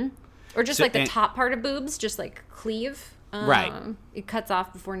 Yeah. or just So- like the and- top part of boobs, just like cleave. Right. It cuts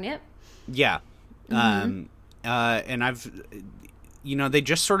off before nip. Yeah. And I've, they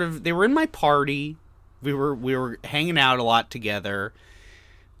just sort of, they were in my party. We were hanging out a lot together.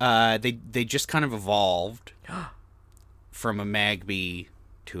 They just kind of evolved from a Magby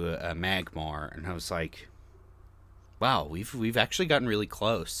to a Magmar, and I was like, wow, we've actually gotten really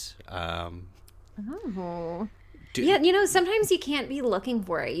close. Yeah, sometimes you can't be looking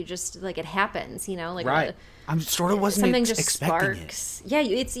for it. You just, like, it happens, like... Right. I sort of wasn't something just expecting sparks. Yeah,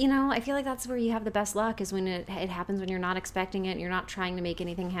 it's, I feel like that's where you have the best luck, is when it happens when you're not expecting it, and you're not trying to make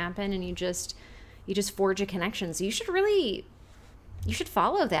anything happen, and you just forge a connection. So you should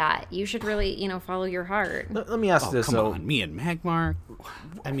follow that. You should really, follow your heart. Let me ask this, come though. on, me and Magmar.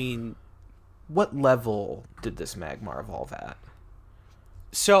 I mean... What level did this Magmar evolve at?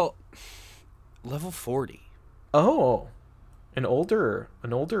 So, level 40. Oh, an older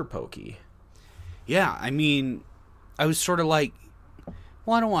Pokey. Yeah, I mean, I was sort of like,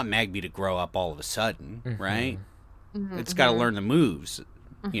 well, I don't want Magby to grow up all of a sudden, right? It's got to learn the moves.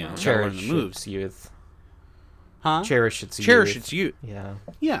 Cherish learn the moves. its youth. Huh? Cherish its youth. Yeah.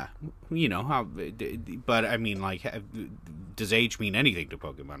 Yeah. Yeah. How, but I mean, like, does age mean anything to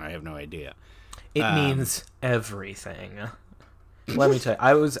Pokemon? I have no idea. It means everything. Let me tell you,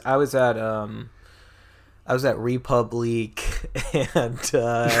 I was at Republic and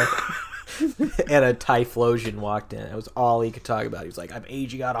and a Typhlosion walked in. It was all he could talk about. He was like, I'm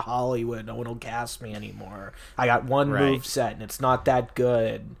aging out of Hollywood. No one will cast me anymore. I got one move set, and it's not that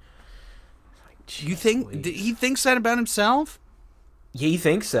good. Like, you think he thinks that about himself? He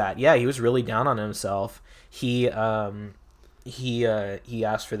thinks that. Yeah, he was really down on himself. He asked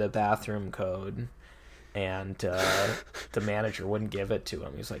for the bathroom code, and the manager wouldn't give it to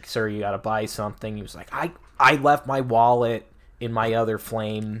him. He was like, sir, you got to buy something. He was like, I left my wallet in my other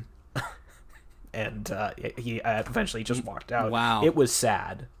flame. And he eventually just walked out. Wow. It was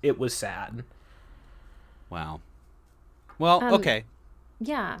sad. Wow. Well, okay.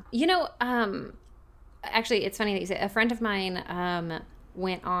 Yeah. Actually, it's funny that you say, a friend of mine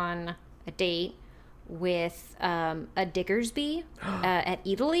went on a date with a Diggersby at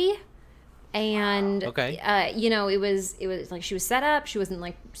Italy. And, okay. It was like she was set up. She wasn't,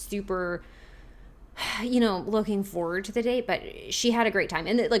 like, super... looking forward to the date, but she had a great time,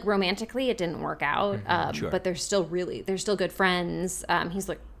 and like romantically it didn't work out. Sure. But they're still good friends. He's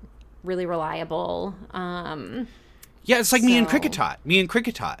like really reliable. Yeah, it's like me and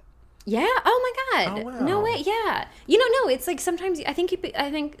Cricketot. Yeah. Oh my God. Oh, wow. No way. Yeah. No. It's like sometimes I think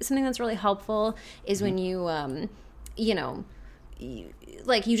something that's really helpful is when you you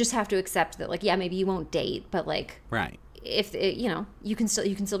just have to accept that, like, yeah, maybe you won't date, but like, right. If you can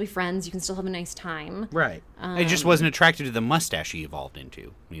still be friends, you can still have a nice time. Right. I just wasn't attracted to the mustache he evolved into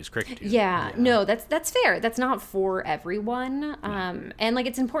when he was Cricket. Yeah. No, that's fair. That's not for everyone. And like,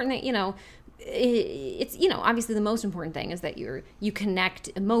 it's important that it's obviously the most important thing is that you connect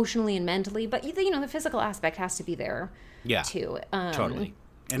emotionally and mentally, but the physical aspect has to be there. Yeah. Too. Totally.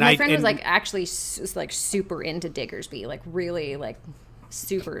 And my friend was like actually like super into Diggersby, like really like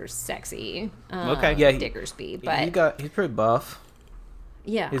super sexy. Okay. Yeah, Diggersby, but he's pretty buff.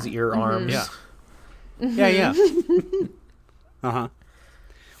 Yeah. His ear arms. Yeah. Yeah. Uh-huh.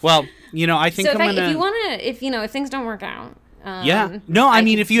 Well, I think so if if things don't work out. Yeah. No, I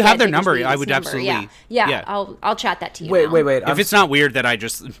mean, if you have their number, I would absolutely. Yeah. I'll chat that to you. Wait. If it's not weird that I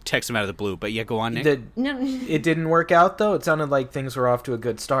just text him out of the blue, but yeah, go on, Nick. No. It didn't work out though. It sounded like things were off to a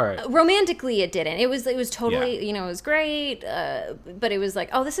good start. Romantically, it didn't. It was totally, it was great. But it was like,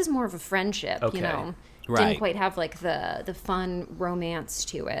 oh, this is more of a friendship. Okay. Right. Didn't quite have like the fun romance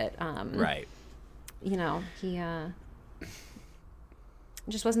to it. Right. He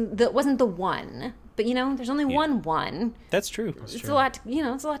just wasn't the one. But there's only one. That's true. It's a lot.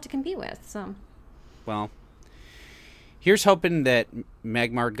 It's a lot to compete with. So. Well, here's hoping that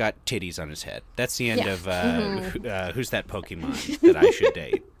Magmar got titties on his head. That's the end of Who's That Pokemon that I should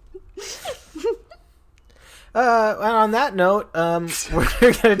date. On that note,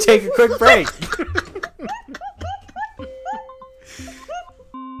 we're gonna take a quick break.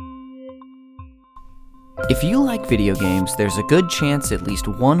 If you like video games, there's a good chance at least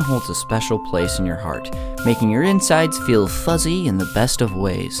one holds a special place in your heart, making your insides feel fuzzy in the best of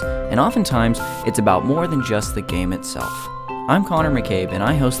ways. And oftentimes, it's about more than just the game itself. I'm Connor McCabe, and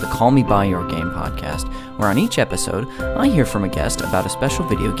I host the Call Me By Your Game podcast, where on each episode, I hear from a guest about a special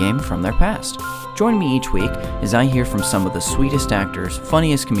video game from their past. Join me each week as I hear from some of the sweetest actors,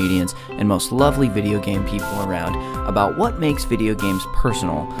 funniest comedians, and most lovely video game people around about what makes video games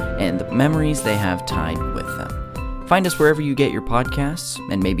personal and the memories they have tied with them. Find us wherever you get your podcasts,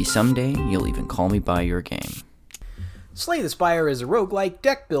 and maybe someday you'll even call me by your game. Slay the Spire is a roguelike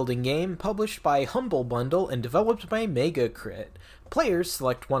deck-building game published by Humble Bundle and developed by Mega Crit. Players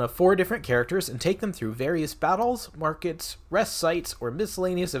select one of 4 different characters and take them through various battles, markets, rest sites, or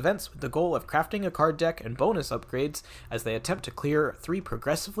miscellaneous events with the goal of crafting a card deck and bonus upgrades as they attempt to clear 3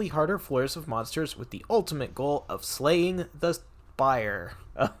 progressively harder floors of monsters with the ultimate goal of slaying the Spire.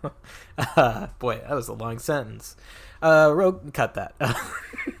 Boy, that was a long sentence. Cut that.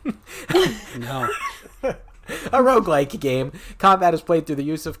 No. A roguelike game, combat is played through the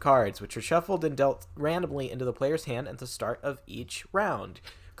use of cards, which are shuffled and dealt randomly into the player's hand at the start of each round.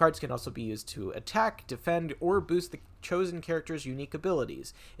 Cards can also be used to attack, defend, or boost the chosen character's unique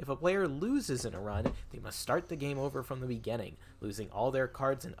abilities. If a player loses in a run, they must start the game over from the beginning, losing all their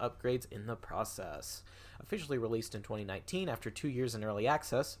cards and upgrades in the process. Officially released in 2019, after 2 years in early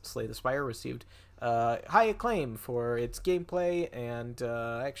access, Slay the Spire received high acclaim for its gameplay, and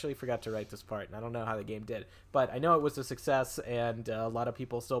I actually forgot to write this part, and I don't know how the game did, but I know it was a success, and a lot of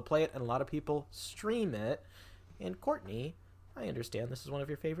people still play it, and a lot of people stream it. And Courtney, I understand this is one of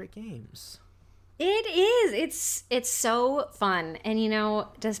your favorite games. It is. It's so fun. And, you know,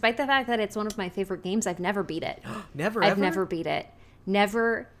 despite the fact that it's one of my favorite games, I've never beat it. I've never beat it.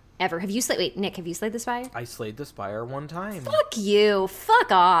 Never, ever. Nick, have you slayed the Spire? I slayed the Spire one time. Fuck you.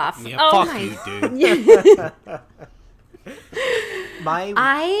 Fuck off. Yeah, fuck you, dude.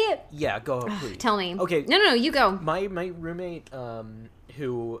 Yeah, go ahead, please. Tell me. Okay. No, you go. My roommate,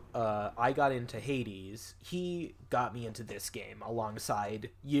 who I got into Hades, he got me into this game alongside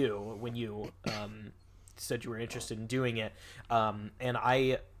you when you said you were interested in doing it.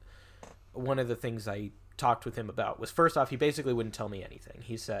 And one of the things I talked with him about was, first off, he basically wouldn't tell me anything.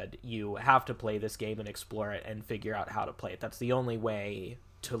 He said, you have to play this game and explore it and figure out how to play it. That's the only way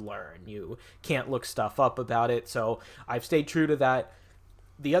to learn. You can't look stuff up about it. So I've stayed true to that.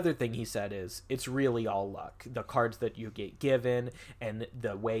 The other thing he said is it's really all luck. The cards that you get given and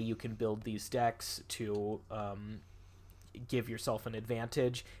the way you can build these decks to give yourself an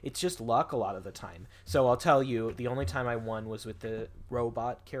advantage. It's just luck a lot of the time. So I'll tell you, the only time I won was with the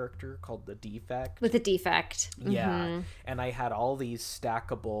robot character called the Defect. With the Defect. Yeah. And I had all these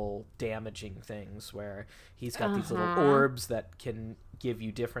stackable damaging things where he's got these little orbs that can give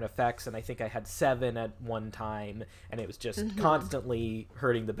you different effects, and I think I had 7 at one time, and it was just constantly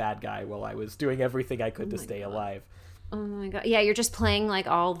hurting the bad guy while I was doing everything I could to stay alive. Oh my god. Yeah, you're just playing like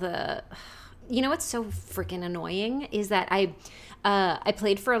all the... You know what's so freaking annoying is that I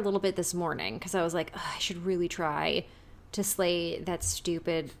played for a little bit this morning because I was like, I should really try to slay that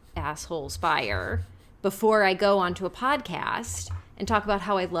stupid asshole Spire before I go onto a podcast and talk about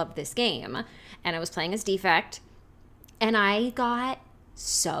how I love this game. And I was playing as Defect, and I got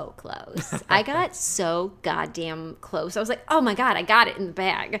so close. I got so goddamn close. I was like, oh my god, I got it in the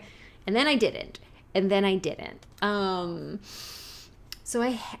bag. And then I didn't. So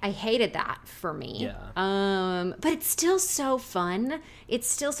I hated that for me. Yeah. But it's still so fun.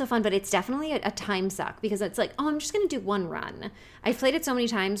 But it's definitely a time suck because it's like, oh, I'm just going to do one run. I've played it so many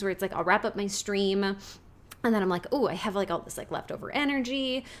times where it's like I'll wrap up my stream and then I'm like, oh, I have like all this like leftover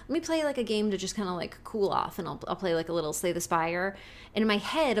energy. Let me play like a game to just kind of like cool off, and I'll play like a little Slay the Spire. And in my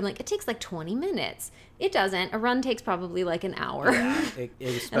head, I'm like, it takes like 20 minutes. It doesn't. A run takes probably like an hour. Yeah, and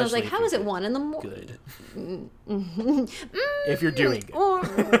I was like, how is it 1 in the morning? Good. If you're doing it. Or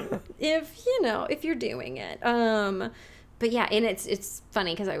if you're doing it. But yeah, and it's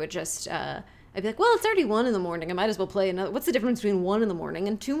funny because I would just... I'd be like, well, it's already 1 in the morning. I might as well play another. What's the difference between 1 in the morning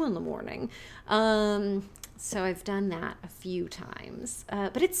and 2 in the morning? So I've done that a few times.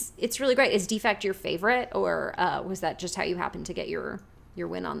 But it's really great. Is Defect your favorite, or was that just how you happened to get your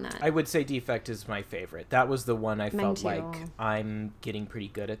win on that? I would say Defect is my favorite. That was the one I Mine felt too. like I'm getting pretty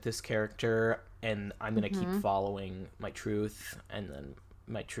good at this character, and I'm going to keep following my truth, and then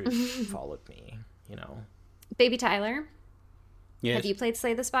my truth followed me, you know. Baby Tyler? Yes. Have you played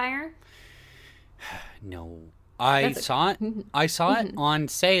Slay the Spire? No. I saw it on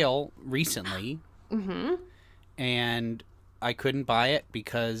sale recently, and I couldn't buy it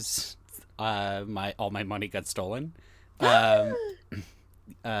because all my money got stolen, which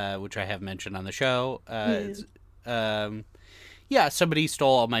I have mentioned on the show. Somebody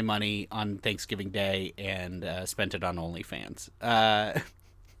stole all my money on Thanksgiving Day and spent it on OnlyFans.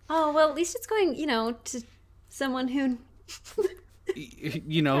 Oh, well, at least it's going, to someone who...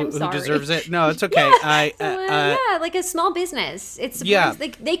 who deserves it. No, it's okay. Like a small business.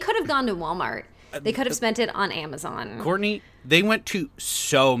 They could have gone to Walmart. They could have spent it on Amazon. Courtney, they went to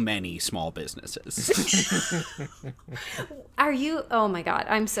so many small businesses. Are you? Oh my God,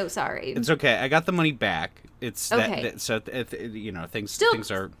 I'm so sorry. It's okay. I got the money back. It's okay. Things Still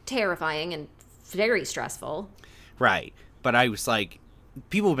are terrifying and very stressful. Right. But I was like,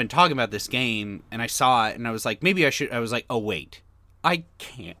 people have been talking about this game, and I saw it, and I was like, maybe I should. I was like, oh, wait. I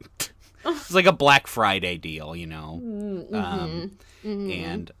can't. It's like a Black Friday deal, you know?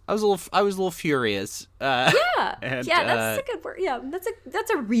 And I was a little furious. Yeah. And, yeah, that's a good word. Yeah,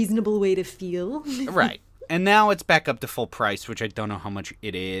 that's a reasonable way to feel. Right. And now it's back up to full price, which I don't know how much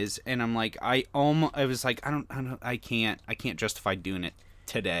it is. And I'm like, I was like, I can't justify doing it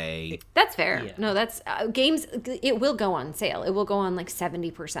today. That's fair. Yeah. No, that's games. It will go on sale. It will go on like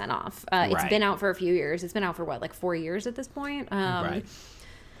 70% off. It's Right. been out for a few years. It's been out for what, like 4 years at this point. Right.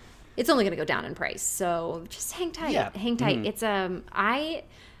 It's only going to go down in price. So just hang tight. Yeah. Hang tight. It's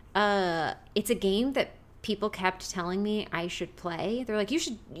it's a game that people kept telling me I should play. They're like, you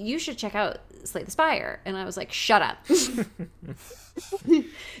should check out Slay the Spire. And I was like, shut up.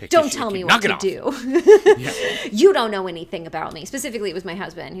 Don't tell me what to do. You don't know anything about me. Specifically, it was my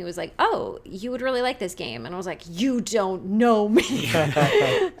husband who was like, oh, you would really like this game. And I was like, you don't know me.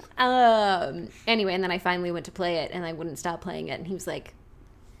 Anyway, and then I finally went to play it and I wouldn't stop playing it. And he was like,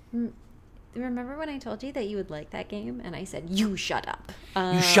 remember when I told you that you would like that game? And I said, you shut up.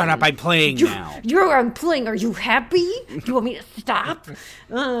 You shut up. I'm playing now. I'm playing. Are you happy? You want me to stop?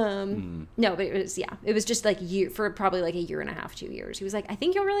 No, but it was just like for probably like a year and a half, 2 years. He was like, I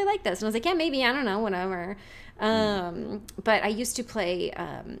think you'll really like this. And I was like, yeah, maybe. I don't know, whatever. But I used to play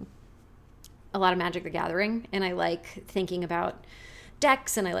a lot of Magic the Gathering, and I like thinking about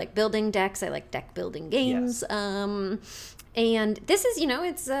decks, and I like building decks. I like deck building games. Yes. And this is,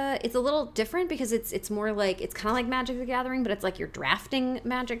 it's a little different because it's more like, it's kind of like Magic the Gathering, but it's like you're drafting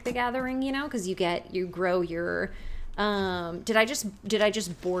Magic the Gathering, because you grow your. Did I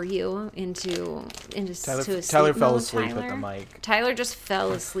just bore you into Tyler fell asleep at the mic. Tyler just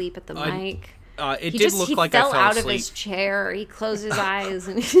fell asleep at the mic. It did look like I fell out asleep. of his chair. He closed his eyes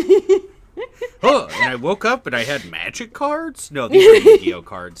and. Oh, and I woke up and I had Magic cards? No, these are Yu-Gi-Oh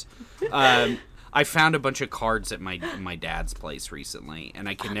cards. I found a bunch of cards at my dad's place recently, and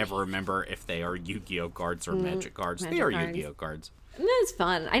I can never remember if they are Yu-Gi-Oh cards or Magic cards. They are Yu-Gi-Oh cards. It's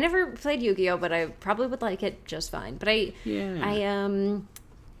fun. I never played Yu-Gi-Oh, but I probably would like it just fine. But I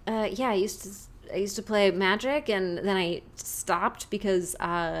used to play Magic, and then I stopped because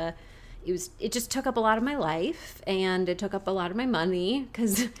it just took up a lot of my life, and it took up a lot of my money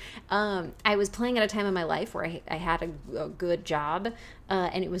because I was playing at a time in my life where I had a good job,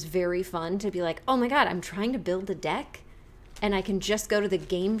 and it was very fun to be like, oh my god, I'm trying to build a deck, and I can just go to the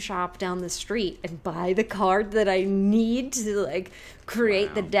game shop down the street and buy the card that I need to like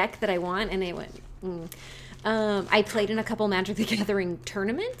create the deck that I want. And I went, I played in a couple Magic the Gathering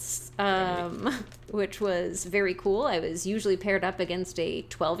tournaments, which was very cool. I was usually paired up against a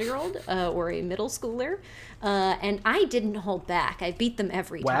 12-year-old or a middle schooler, and I didn't hold back. I beat them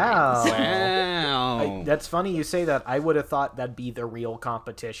every Wow. time. Wow. That's funny you say that. I would have thought that'd be the real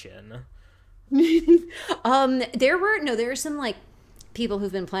competition. There were some like people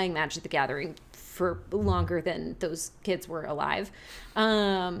who've been playing Magic the Gathering for longer than those kids were alive.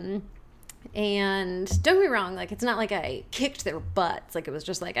 And don't get me wrong, like it's not like I kicked their butts. Like it was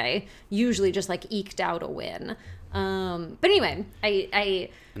just like I usually just like eked out a win. But anyway, I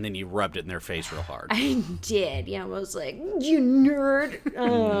And then you rubbed it in their face real hard. I did. I was like, you nerd.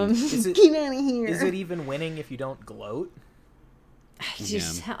 Is it, Get out of here. Is it even winning if you don't gloat?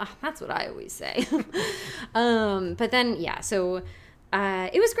 That's what I always say. But then, so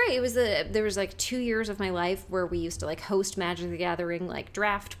it was great. There was like 2 years of my life where we used to like host Magic the Gathering, like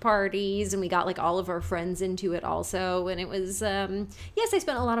draft parties, and we got like all of our friends into it also. And it was, yes, I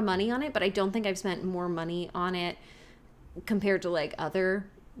spent a lot of money on it, but I don't think I've spent more money on it compared to like other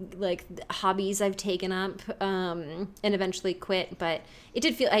like hobbies I've taken up, and eventually quit. But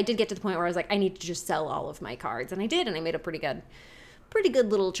I did get to the point where I was like, I need to just sell all of my cards. And I did, and I made a pretty good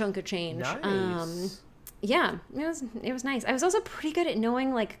little chunk of change. Nice. Yeah, it was nice. I was also pretty good at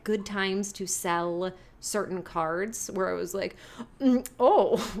knowing like good times to sell certain cards, where I was like,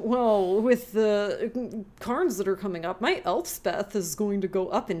 oh, well, with the cards that are coming up, my Elspeth is going to go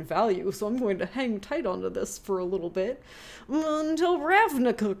up in value, so I'm going to hang tight onto this for a little bit until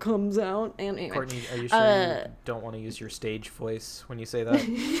Ravnica comes out. And anyway, Courtney, are you sure you don't want to use your stage voice when you say that?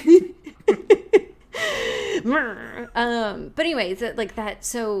 But anyway,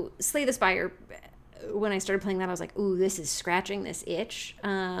 so Slay the Spire, when I started playing that, I was like, ooh, this is scratching this itch.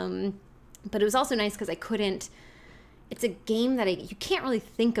 But it was also nice because it's a game that you can't really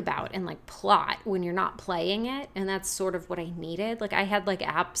think about and like plot when you're not playing it. And that's sort of what I needed. Like I had like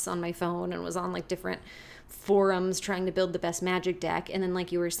apps on my phone and was on like different forums trying to build the best Magic deck. And then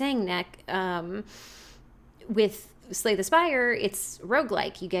like you were saying, Nick, with Slay the Spire, it's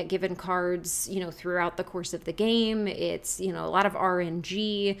roguelike. You get given cards, throughout the course of the game. It's, a lot of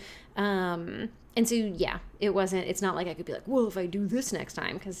RNG. And so, yeah, it's not like I could be like, well, if I do this next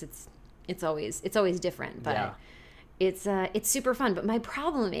time, because it's always different. But it's super fun. But my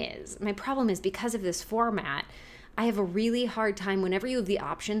problem is because of this format, I have a really hard time whenever you have the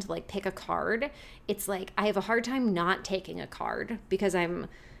option to like pick a card. It's like I have a hard time not taking a card because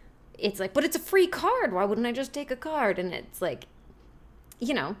it's like, but it's a free card. Why wouldn't I just take a card? And it's like,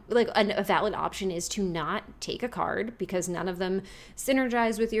 like a valid option is to not take a card because none of them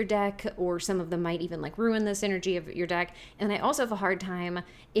synergize with your deck, or some of them might even like ruin the synergy of your deck. And I also have a hard time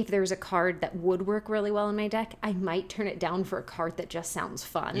if there's a card that would work really well in my deck, I might turn it down for a card that just sounds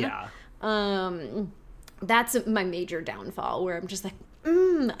fun. Yeah. That's my major downfall, where I'm just like,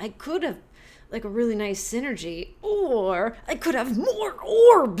 I could have like a really nice synergy, or I could have more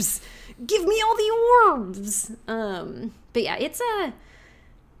orbs. Give me all the orbs. But yeah,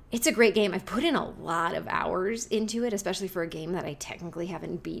 it's a great game. I've put in a lot of hours into it, especially for a game that I technically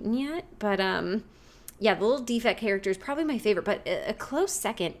haven't beaten yet. But yeah, the little defect character is probably my favorite, but a close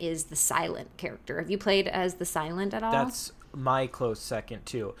second is the silent character. Have you played as the silent at all? That's my close second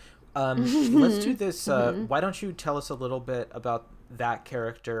too. Let's do this. Why don't you tell us a little bit about that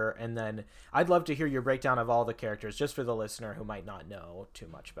character, and then I'd love to hear your breakdown of all the characters, just for the listener who might not know too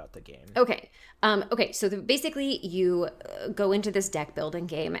much about the game. Okay. So basically you go into this deck building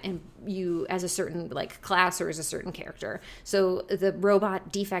game, and you, as a certain like class or as a certain character. So the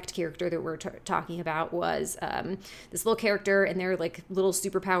robot defect character that we're talking about was this little character, and they're like little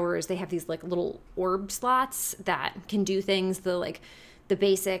superpowers. They have these like little orb slots that can do things. The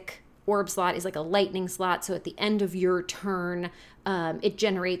basic orb slot is like a lightning slot. So at the end of your turn, it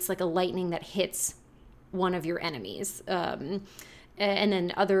generates like a lightning that hits one of your enemies. And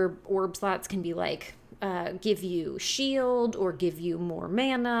then other orb slots can be like give you shield, or give you more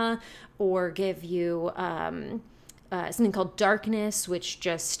mana, or give you something called darkness, which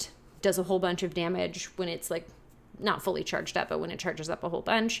just does a whole bunch of damage when it's like not fully charged up, but when it charges up a whole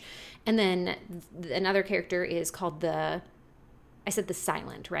bunch. And then another character is called I said the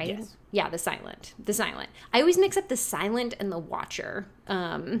silent, right? Yes. Yeah, the silent. I always mix up the silent and the watcher.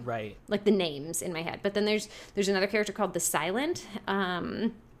 Right. Like the names in my head. But then there's another character called the silent.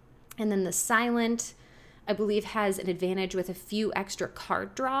 And then the silent, I believe, has an advantage with a few extra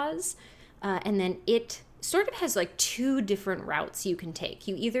card draws. And then it sort of has like two different routes you can take.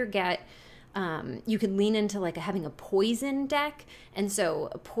 You either get... you can lean into like having a poison deck. And so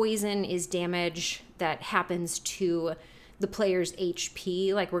a poison is damage that happens to the player's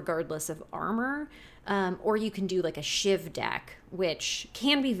HP, like regardless of armor. Or you can do like a shiv deck, which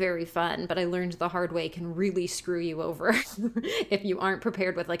can be very fun, but I learned the hard way can really screw you over if you aren't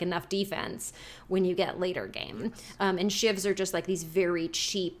prepared with like enough defense when you get later game. And shivs are just like these very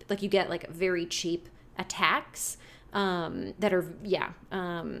cheap, like you get like very cheap attacks that are,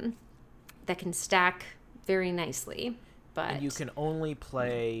 that can stack very nicely. But And you can only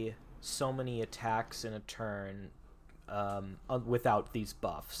play so many attacks in a turn without these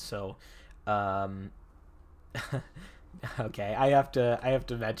buffs. So okay, I have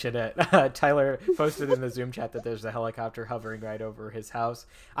to mention it. Tyler posted in the Zoom chat that there's a helicopter hovering right over his house.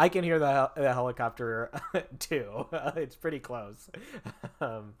 I can hear the helicopter too. It's pretty close.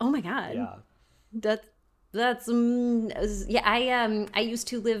 Oh my god. Yeah. That's I used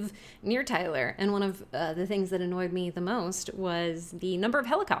to live near Tyler, and one of the things that annoyed me the most was the number of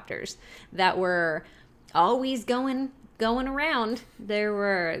helicopters that were always going around. There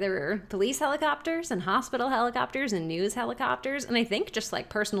were police helicopters and hospital helicopters and news helicopters, and I think just like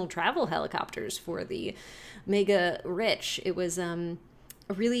personal travel helicopters for the mega rich. It was a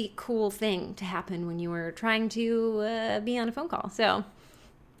really cool thing to happen when you were trying to be on a phone call. So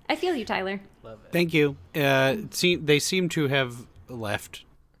I feel you, Tyler. Love it. Thank you. They seem to have left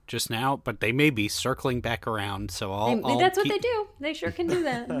just now, but they may be circling back around. So I'll that's what they do. They sure can do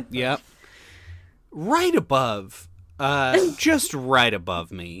that. Yep. Right above, just right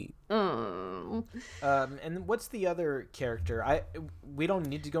above me. Oh. And what's the other character? We don't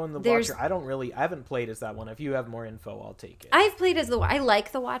need to go in the There's- Watcher. I haven't played as that one. If you have more info, I'll take it. I've played as I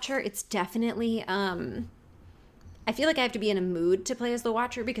like the Watcher. It's definitely I feel like I have to be in a mood to play as the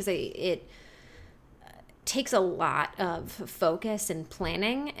Watcher because it takes a lot of focus and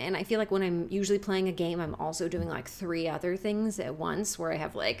planning, and I feel like when I'm usually playing a game, I'm also doing like 3 other things at once, where I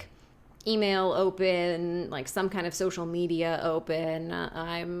have like email open, like some kind of social media open.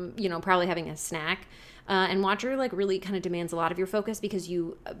 I'm, probably having a snack. And Watcher like really kind of demands a lot of your focus because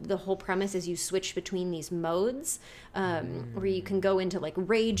the whole premise is you switch between these modes, where you can go into like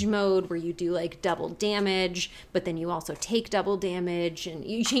rage mode where you do like double damage, but then you also take double damage and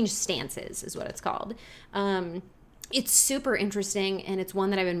you change stances is what it's called. It's super interesting, and it's one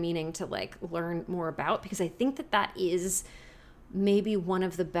that I've been meaning to like learn more about because I think that is maybe one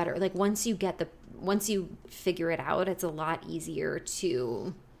of the better, like once you figure it out, it's a lot easier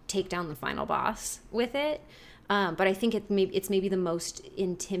to take down the final boss with it. But I think it's maybe the most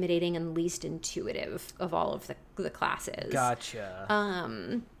intimidating and least intuitive of all of the classes.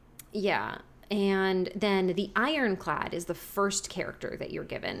 Gotcha. Yeah. And then the Ironclad is the first character that you're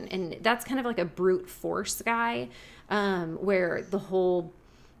given. And that's kind of like a brute force guy, where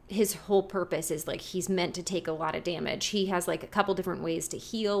his whole purpose is like he's meant to take a lot of damage. He has like a couple different ways to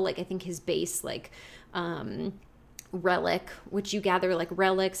heal. Like I think his base like relic, which you gather like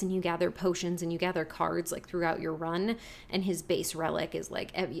relics and you gather potions and you gather cards like throughout your run. And his base relic is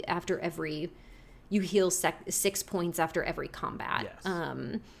like you heal 6 points after every combat.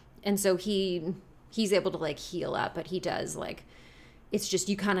 Yes. And so he's able to like heal up, but he does like, it's just,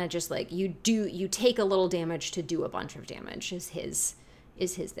 you kind of just like, you take a little damage to do a bunch of damage is his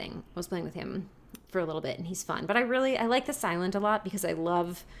thing. I was playing with him for a little bit and he's fun, but I like the Silent a lot because I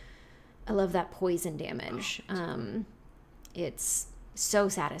love that poison damage. It's so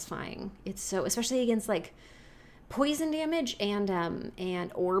satisfying. It's so, especially against like poison damage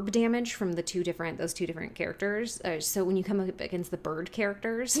and orb damage from those two different characters. So when you come up against the bird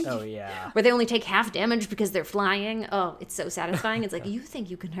characters, oh yeah, where they only take half damage because they're flying, oh, it's so satisfying. It's like, you think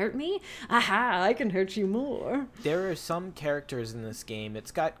you can hurt me? Aha, I can hurt you more. There are some characters in this game.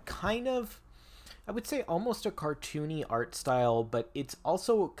 It's got kind of, I would say, almost a cartoony art style, but it's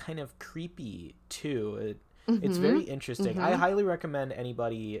also kind of creepy too. It's very interesting. I highly recommend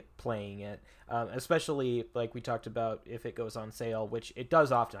anybody playing it, especially like we talked about if it goes on sale, which it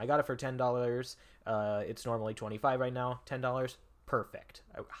does often. I got it for $10. It's normally $25 right now. $10, perfect.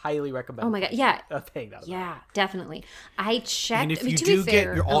 I highly recommend. Oh my god, yeah, paying that. Yeah, definitely. I checked. And if you do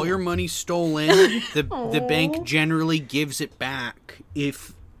get all your money stolen, the bank generally gives it back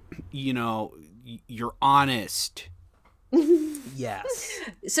if you're honest. Yes.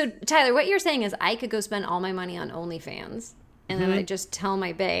 So Tyler, what you're saying is I could go spend all my money on OnlyFans, and then I just tell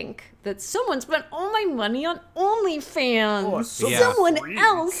my bank that someone spent all my money on OnlyFans.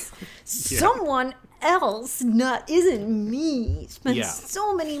 Someone else, isn't me, spent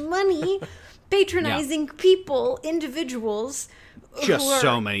so many money patronizing people, individuals. Just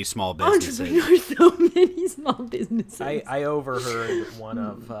so many small businesses. Entrepreneurs, so many small businesses. I overheard one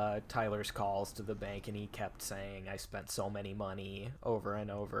of Tyler's calls to the bank, and he kept saying, I spent so many money over and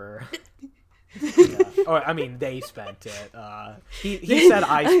over. Yeah. Or, I mean, they spent it. He said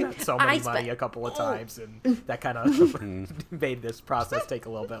I spent so many money a couple of times, and that kind of made this process take a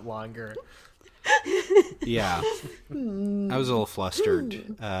little bit longer. Yeah. I was a little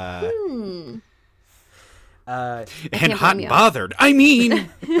flustered. And hot and bothered. I mean,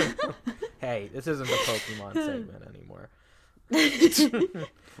 hey, this isn't the Pokemon segment anymore.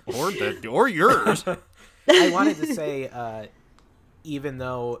 or yours. I wanted to say, even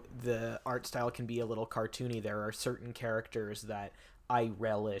though the art style can be a little cartoony, there are certain characters that I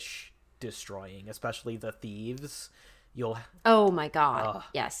relish destroying, especially the thieves. Oh my god,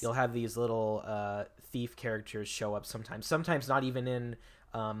 yes. You'll have these little thief characters show up sometimes not even in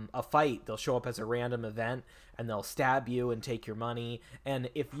a fight. They'll show up as a random event and they'll stab you and take your money, and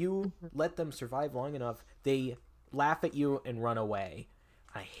if you let them survive long enough, they laugh at you and run away.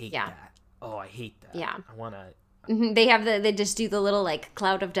 I hate that. I hate that. Yeah, I want to they just do the little like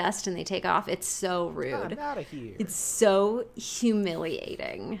cloud of dust and they take off. It's so rude. I'm out of here. It's so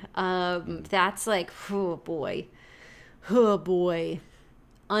humiliating. That's like, oh boy,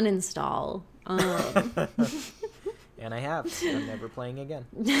 uninstall. And I have. I'm never playing again.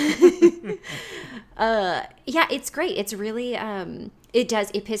 Yeah, it's great. It's really, it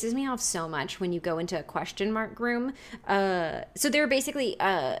pisses me off so much when you go into a question mark room. So they're basically,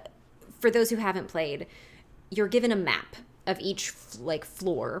 for those who haven't played, you're given a map of each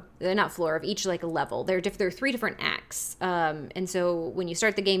floor. Not floor, of each like level. There are 3 different acts. And so when you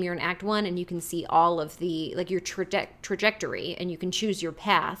start the game, you're in Act 1 and you can see all of the, like your trajectory, and you can choose your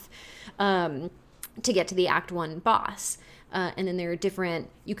path to get to the Act 1 boss. And then there are different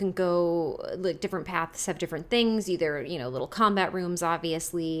paths have different things, either, little combat rooms,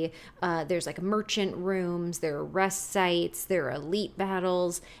 obviously. There's like merchant rooms, there are rest sites, there are elite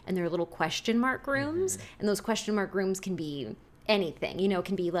battles, and there are little question mark rooms. And those question mark rooms can be anything. It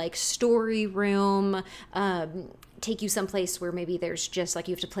can be like story room, take you someplace where maybe there's just like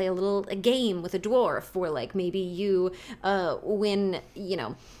you have to play a game with a dwarf, or like maybe you win,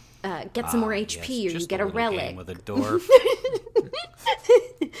 get some more HP, or you get a relic game with a dwarf.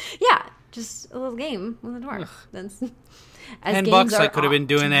 Yeah, just a little game with a dwarf. That's as $10 I could have been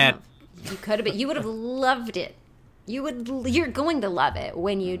doing that. You could have been. You would have loved it. You're going to love it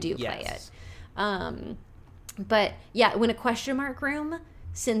when you do play it. But yeah, when a question mark room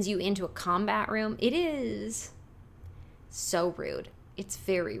sends you into a combat room, it is so rude. It's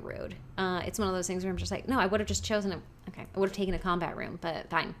very rude. It's one of those things where I'm just like, no, I would have just chosen I would have taken a combat room, but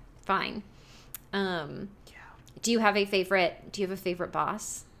fine. Do you have a favorite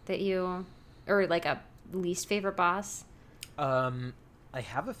boss or like a least favorite boss? I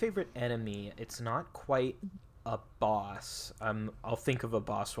have a favorite enemy. It's not quite a boss. I'll think of a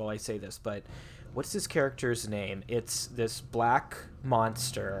boss while I say this, but what's this character's name? It's this black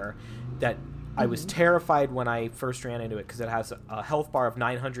monster that I was terrified when I first ran into it because it has a health bar of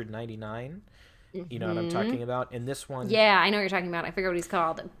 999. You know what I'm talking about? And this one... Yeah, I know what you're talking about. I forget what he's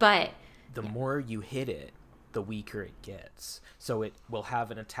called, but... The more you hit it, the weaker it gets. So it will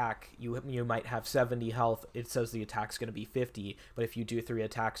have an attack. You might have 70 health. It says the attack's going to be 50, but if you do 3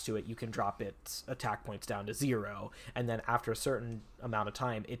 attacks to it, you can drop its attack points down to 0, and then after a certain amount of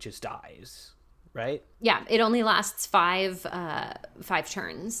time, it just dies, right? Yeah, it only lasts 5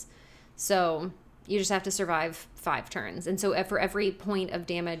 turns. So you just have to survive 5 turns. And so for every point of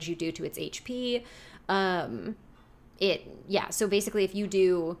damage you do to its HP, so basically if you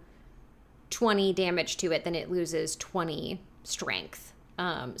do 20 damage to it, then it loses 20 strength.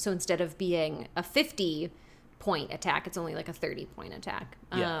 So instead of being a 50-point attack, it's only like a 30-point attack.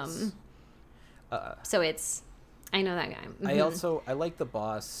 Yes. So I know that guy. Mm-hmm. I like the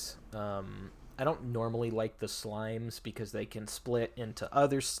boss. I don't normally like the slimes because they can split into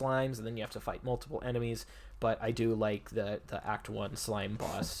other slimes and then you have to fight multiple enemies. But I do like the Act 1 slime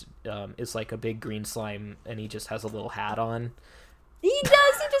boss. Is like a big green slime and he just has a little hat on. He does.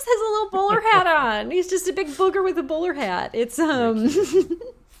 He just has a little bowler hat on. He's just a big booger with a bowler hat. It's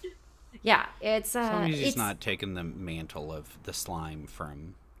yeah. It's as long as he's not taking the mantle of the slime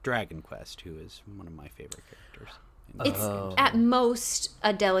from Dragon Quest, who is one of my favorite characters. It's at most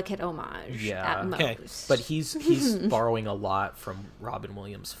a delicate homage. Yeah. At most. Okay. But he's borrowing a lot from Robin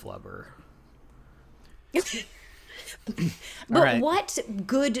Williams' Flubber. But right. What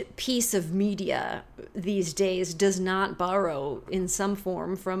good piece of media these days does not borrow in some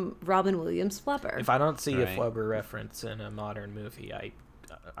form from Robin Williams' Flubber? If I don't see a Flubber reference in a modern movie,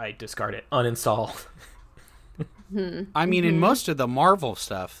 I discard it. Uninstall. I mean, in most of the Marvel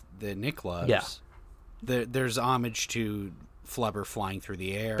stuff that Nick loves, yeah. There's homage to Flubber flying through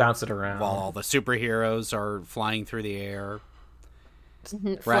the air. Bounce it around. While all the superheroes are flying through the air.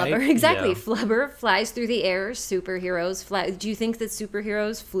 Flubber, right? exactly. Yeah. Flubber flies through the air. Superheroes fly. Do you think that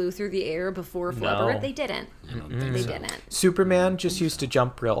superheroes flew through the air before Flubber? No. They didn't. I don't think They so. didn't. Superman just used to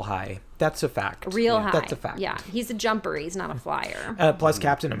jump real high. That's a fact. Real high. That's a fact. Yeah, he's a jumper. He's not a flyer. Plus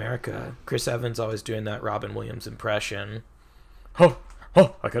Captain America. Chris Evans always doing that Robin Williams impression. Oh,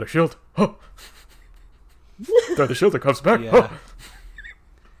 I got a shield. Oh. Throw the shield that comes back. Yeah.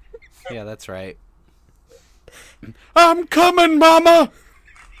 Yeah, that's right. I'm coming, Mama!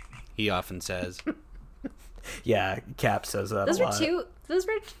 He often says. Yeah, Cap says that Those a were lot. two. Those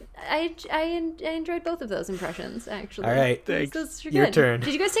were. I enjoyed both of those impressions actually. All right, thanks. Those were Your good. turn.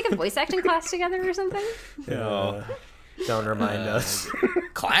 Did you guys take a voice acting class together or something? No. Don't remind us.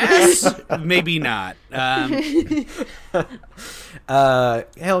 Class? Maybe not. Hell,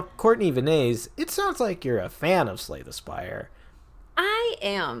 Courtney Vineys, it sounds like you're a fan of Slay the Spire. I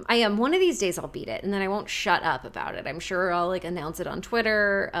am. One of these days I'll beat it, and then I won't shut up about it. I'm sure I'll announce it on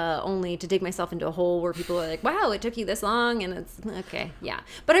Twitter, only to dig myself into a hole where people are like, "Wow, it took you this long," and it's okay, yeah.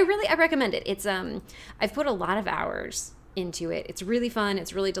 But I recommend it. It's I've put a lot of hours into it. It's really fun.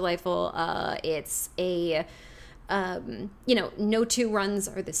 It's really delightful. It's a no 2 runs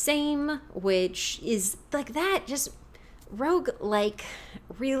are the same, which is like that. Just rogue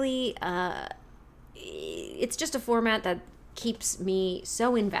really. It's just a format that keeps me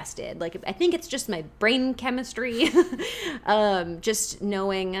so invested. I think it's just my brain chemistry. Just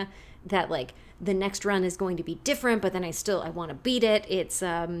knowing that the next run is going to be different, but then I want to beat it. It's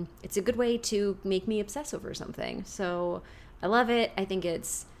a good way to make me obsess over something. So I love it. I think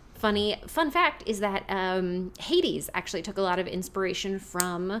it's funny. Fun fact is that Hades actually took a lot of inspiration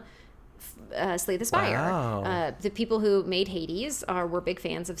from Slay the Spire. Wow. The people who made Hades were big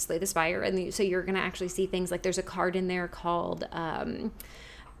fans of Slay the Spire, and so you're going to actually see things like there's a card in there called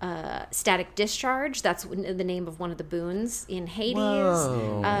Static Discharge. That's the name of one of the boons in Hades.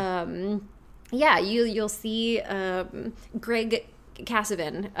 Whoa. Yeah, you'll see Greg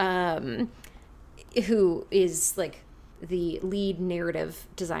Casavin, who is like the lead narrative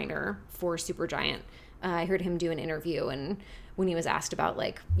designer for Supergiant. I heard him do an interview, and when he was asked about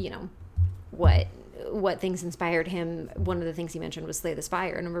like, you know, what things inspired him, one of the things he mentioned was Slay the Spire.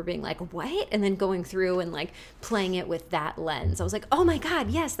 And I remember being like, what? And then going through and like playing it with that lens. I was like, oh my God,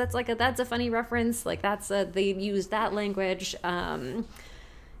 yes, that's a funny reference. Like they used that language.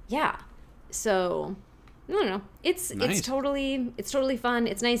 Yeah. So I don't know. It's totally fun.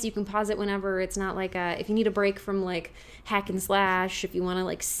 It's nice. You can pause it whenever. It's not like if you need a break from like hack and slash, if you want to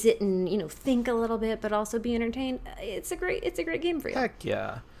like sit and, you know, think a little bit but also be entertained, it's a great game for you. Heck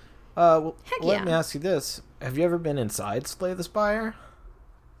yeah. Heck Let yeah. me ask you this. Have you ever been inside Slay the Spire?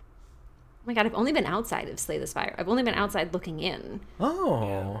 Oh my God, I've only been outside of Slay the Spire. I've only been outside looking in. Oh.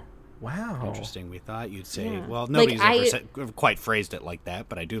 Yeah. Wow. Interesting. We thought you'd say, Yeah. well, nobody's Like, ever quite phrased it like that,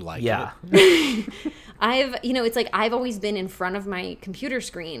 but I do like Yeah. it. It's like I've always been in front of my computer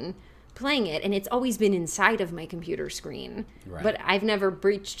screen playing it, and it's always been inside of my computer screen. Right. But I've never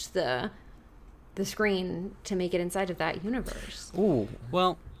breached the screen to make it inside of that universe. Ooh.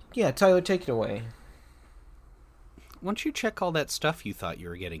 Well, Yeah, Tyler, take it away. why don't you check all that stuff you thought you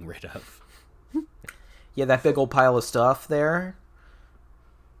were getting rid of? Yeah, that big old pile of stuff there.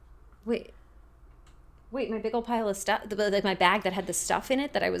 Wait, my big old pile of stuff, like my bag that had the stuff in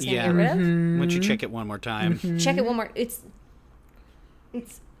it that I was going to Yeah. get rid of? Why don't you check it one more time? Check it one more. It's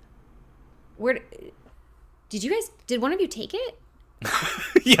where did one of you take it?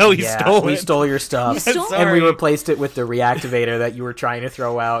 Yo, you Yeah, stole we it. stole your stuff. You stole it? And we Sorry. replaced it with the reactivator that you were trying to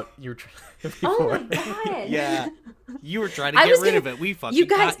throw out. Oh my God. Yeah. You were trying to I get was rid gonna, of it. We fucking you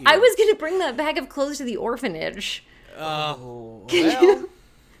guys, caught you. I was going to bring that bag of clothes to the orphanage. Oh,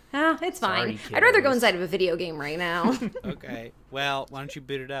 Ah, it's fine. Sorry, I'd rather go kiddos. inside of a video game right now. okay. Well, why don't you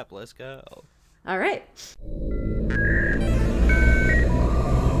boot it up? Let's go. All right.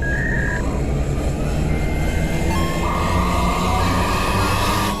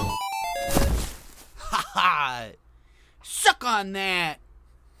 Ha! Suck on that!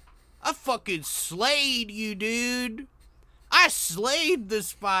 I fucking slayed you, dude! I slayed the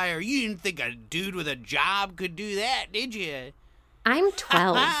Spire! You didn't think a dude with a job could do that, did you? I'm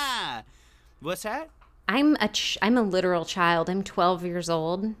 12. Ha! What's that? I'm a literal child. I'm 12 years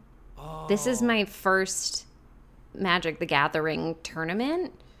old. Oh. This is my first Magic the Gathering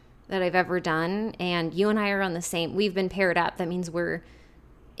tournament that I've ever done, and you and I are on the same. We've been paired up. That means we're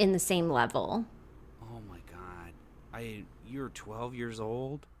in the same level. Oh my god. You're 12 years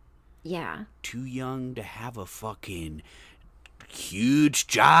old? Yeah. Too young to have a fucking huge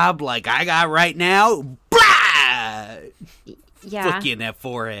job like I got right now? Blah! Yeah. Fuck you in that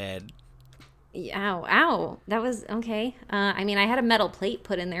forehead. Ow, ow. That was okay. I mean, I had a metal plate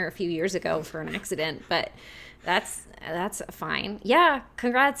put in there a few years ago for an accident, but that's fine. Yeah,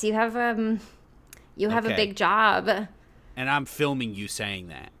 congrats. You have a Okay. big job. And I'm filming you saying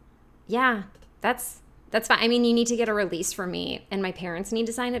that. Yeah, that's fine. I mean, you need to get a release from me, and my parents need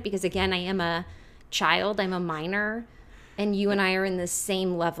to sign it because, again, I am a child. I'm a minor, and you and I are in the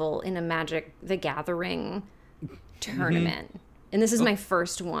same level in a Magic the Gathering tournament. And this is my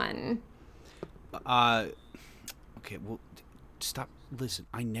first one. Okay, well, stop. Listen,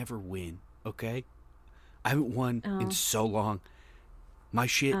 I never win, okay? I haven't won in so long. My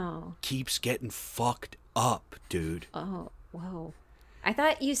shit keeps getting fucked up, dude. Oh, whoa. I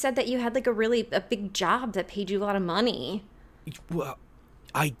thought you said that you had like a big job that paid you a lot of money. Well,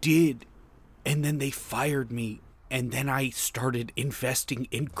 I did, and then they fired me, and then I started investing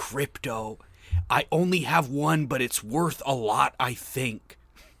in crypto. I only have one, but it's worth a lot, I think.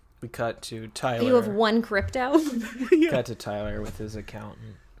 We cut to Tyler. You have one crypto? Cut to Tyler with his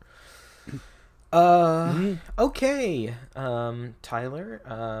accountant. Okay.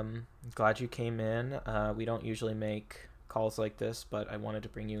 Tyler, glad you came in. We don't usually make calls like this, but I wanted to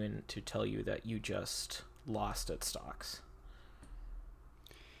bring you in to tell you that you just lost at stocks.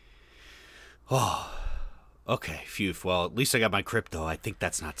 Oh, okay, phew. Well, at least I got my crypto. I think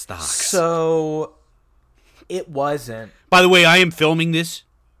that's not stocks. So, it wasn't. By the way, I am filming this.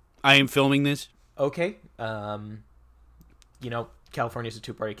 Okay. California's a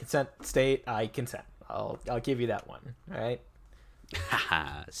two-party consent state. I consent. I'll give you that one. All right.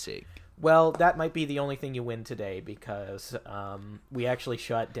 Haha, sick. Well, that might be the only thing you win today because we actually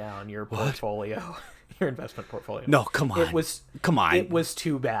shut down your portfolio, your investment portfolio. No, come on. Come on. It was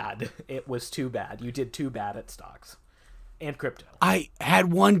too bad. It was too bad. You did too bad at stocks and crypto. I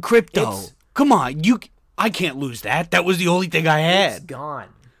had one crypto. Come on, I can't lose that. That was the only thing I It's had. gone.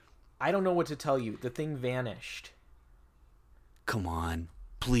 I don't know what to tell you. The thing vanished. Come on.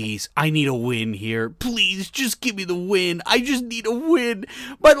 Please, I need a win here. Please, just give me the win. I just need a win.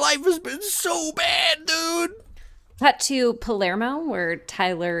 My life has been so bad, dude. Cut to Palermo, where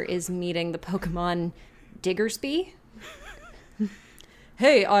Tyler is meeting the Pokemon Diggersby.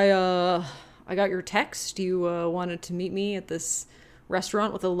 Hey, I got your text. You wanted to meet me at this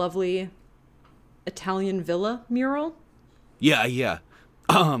restaurant with a lovely Italian villa mural? Yeah.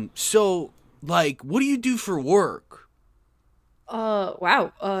 So, like, what do you do for work?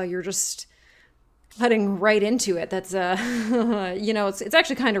 Wow. You're just heading right into it. That's, it's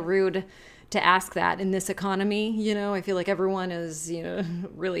actually kind of rude to ask that in this economy. I feel like everyone is,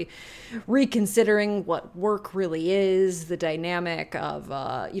 really reconsidering what work really is, the dynamic of,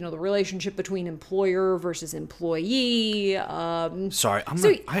 the relationship between employer versus employee. Sorry,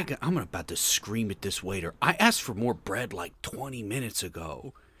 I'm about to scream at this waiter. I asked for more bread like 20 minutes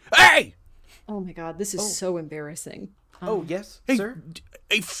ago. Hey! Oh my God, this is so embarrassing. Yes, Hey, sir?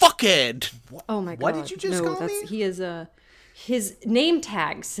 hey, fuckhead! Oh my God. What did you just call me? He is his name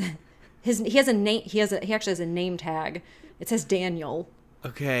tags. He actually has a name tag. It says Daniel.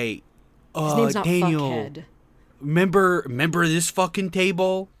 Okay, His name's not Daniel. Fuckhead. Remember this fucking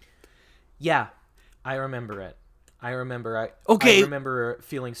table? Yeah, I remember it. I remember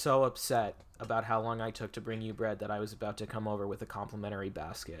feeling so upset about how long I took to bring you bread that I was about to come over with a complimentary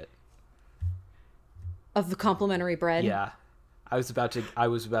basket. Of the complimentary bread? Yeah. I was about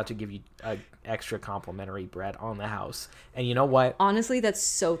to give you extra complimentary bread on the house. And you know what? Honestly, that's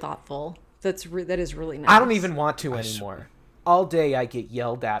so thoughtful. That is really nice. I don't even want to anymore. All day I get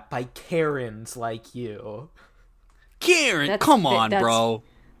yelled at by Karens like you. Karen, come on, bro.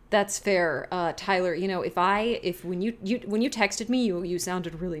 That's fair, Tyler. If when you texted me, you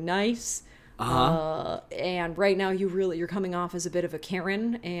sounded really nice. And right now you're coming off as a bit of a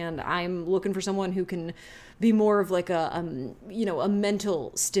Karen, and I'm looking for someone who can be more of like a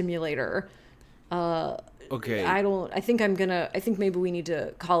mental stimulator. Okay. I think maybe we need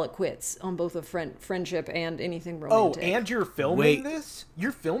to call it quits on both a friendship and anything romantic. Oh, and you're filming this?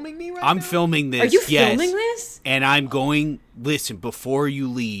 You're filming me right now? I'm filming this. Are you yes. filming this? And I'm going, listen, before you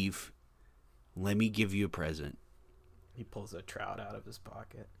leave, let me give you a present. He pulls a trout out of his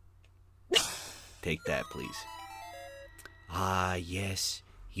pocket. Take that, please. Ah, yes.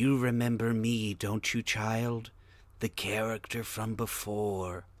 You remember me, don't you, child? The character from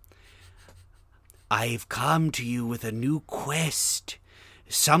before. I've come to you with a new quest.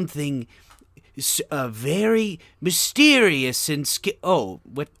 Something very mysterious and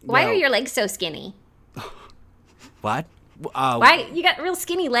Why are your legs so skinny? What? Why you got real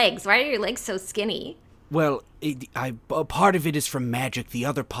skinny legs? Why are your legs so skinny? Well, a part of it is from magic. The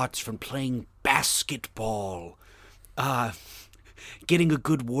other part's from playing basketball. Getting a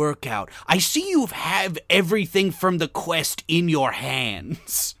good workout. I see you have everything from the quest in your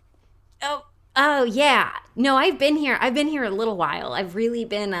hands. Oh yeah. No, I've been here a little while. I've really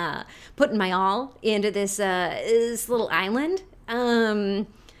been putting my all into this little island.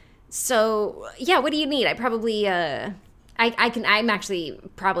 So yeah, what do you need? I probably I'm actually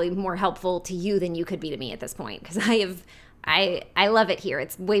probably more helpful to you than you could be to me at this point, because I love it here.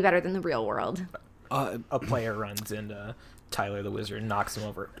 It's way better than the real world. A player runs into Tyler the Wizard and knocks him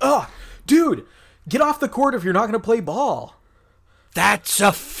over. Oh, dude, get off the court if you're not going to play ball. That's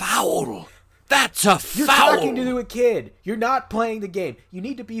a foul. That's a foul. You're talking to a kid. You're not playing the game. You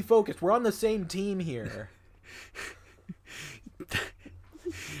need to be focused. We're on the same team here.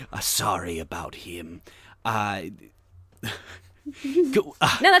 Sorry about him. No,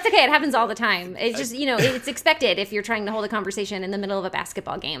 that's okay. It happens all the time. It's just, it's expected if you're trying to hold a conversation in the middle of a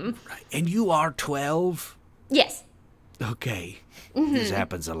basketball game. Right. And you are 12? Yes. Okay. Mm-hmm. This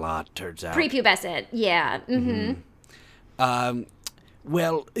happens a lot, turns out. Prepubescent. Yeah. Mm-hmm.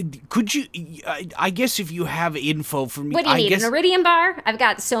 Well, could you, I guess if you have info for me. What do you need, an iridium bar? I've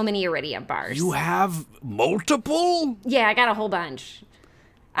got so many iridium bars. You have multiple? Yeah, I got a whole bunch.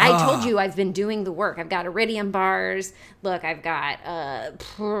 I told you I've been doing the work. I've got iridium bars. Look, I've got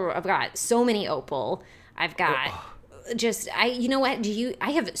so many opal. I've got you know what?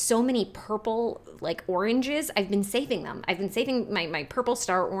 I have so many purple, like, oranges. I've been saving them. I've been saving my purple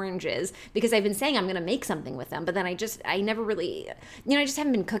star oranges because I've been saying I'm going to make something with them. But then I never really, I just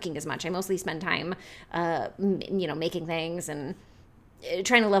haven't been cooking as much. I mostly spend time, making things and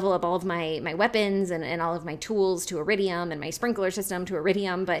trying to level up all of my weapons and all of my tools to iridium and my sprinkler system to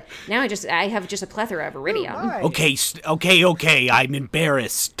iridium. But now I have just a plethora of iridium. Oh, Okay. I'm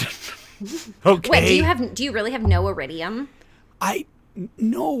embarrassed. Okay. Wait, do you really have no iridium?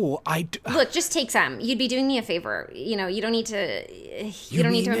 No, Look, just take some. You'd be doing me a favor. You don't need to. You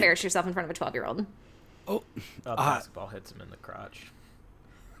don't need to embarrass yourself in front of a 12-year-old. Oh, basketball hits him in the crotch.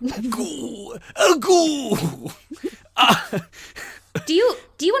 Go. Do you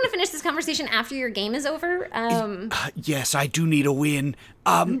want to finish this conversation after your game is over? Yes, I do need a win.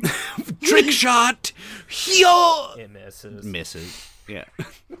 Trick shot. Yo. It misses. Misses. Yeah.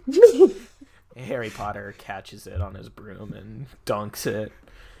 Harry Potter catches it on his broom and dunks it.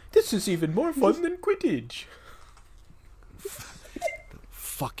 This is even more fun than Quidditch.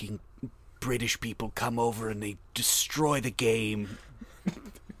 Fucking British people come over and they destroy the game.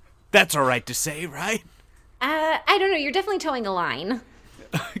 That's all right to say, right? I don't know. You're definitely towing a line.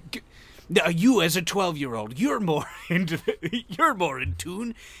 Now, you as a 12-year-old, you're more in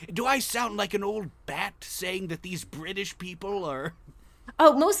tune. Do I sound like an old bat saying that these British people are...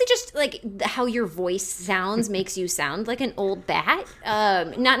 Oh, mostly just like how your voice sounds makes you sound like an old bat.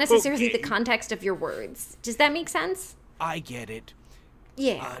 Not necessarily the context of your words. Does that make sense? I get it.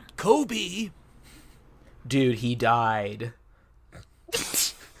 Yeah. Kobe. Dude, he died.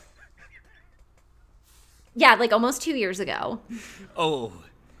 Yeah, like almost 2 years ago. Oh.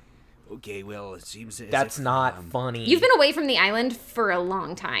 Okay, well, it seems... That's not funny. You've been away from the island for a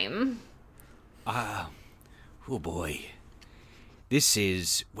long time. Oh, boy. This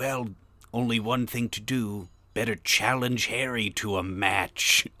is, well, only one thing to do. Better challenge Harry to a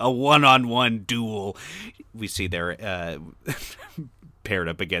match. A one-on-one duel. We see they're paired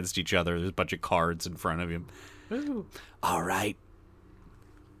up against each other. There's a bunch of cards in front of him. Ooh. All right.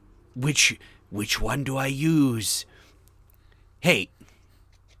 Which one do I use? Hey,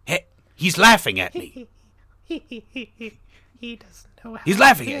 he's laughing at me. He doesn't know how He's to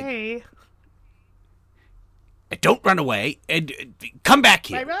laughing play. at me. Don't run away, and come back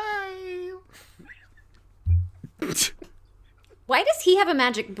here. Bye-bye. Why does he have a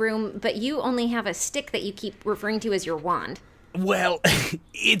magic broom, but you only have a stick that you keep referring to as your wand? Well,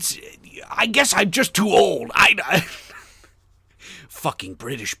 I guess I'm just too old. I fucking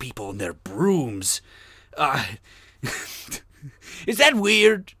British people and their brooms. Is that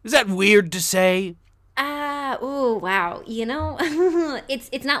weird? Is that weird to say? Oh, wow.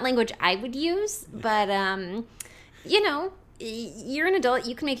 It's not language I would use, but, you're an adult.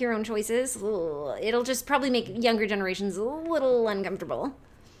 You can make your own choices. It'll just probably make younger generations a little uncomfortable.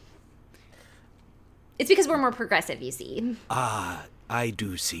 It's because we're more progressive, you see. I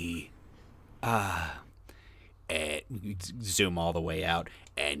do see. Zoom all the way out.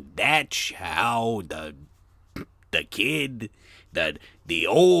 And that's how the kid, the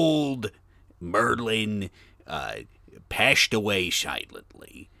old Merlin, passed away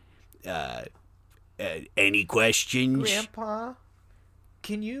silently. Any questions? Grandpa,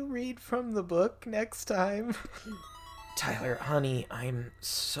 can you read from the book next time? Tyler, honey, I'm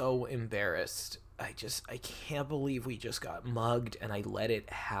so embarrassed. I can't believe we just got mugged and I let it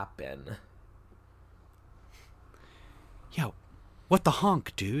happen. Yo, what the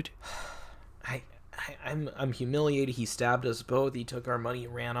honk, dude? I'm humiliated. He stabbed us both. He took our money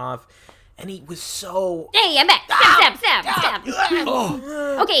and ran off. And he was so... Hey, I'm back. Stop.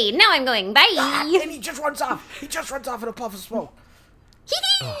 Oh. Okay, now I'm going. Bye. And he just runs off. He just runs off in a puff of smoke.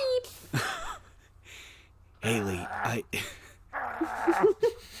 Haley,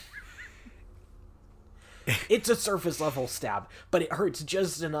 It's a surface level stab, but it hurts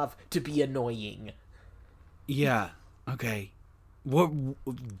just enough to be annoying. Yeah, okay. What?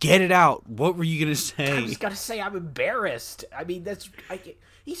 Get it out. What were you gonna say? I just gotta say I'm embarrassed. I mean,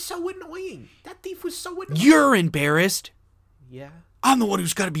 he's so annoying. That thief was so annoying. You're embarrassed. Yeah. I'm the one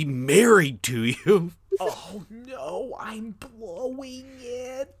who's got to be married to you. Oh no, I'm blowing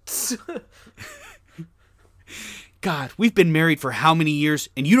it. God, we've been married for how many years,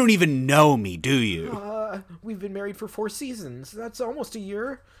 and you don't even know me, do you? We've been married for 4 seasons. That's almost a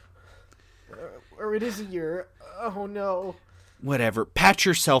year. Or it is a year. Oh no. Whatever. Patch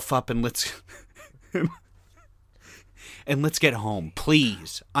yourself up and let's get home,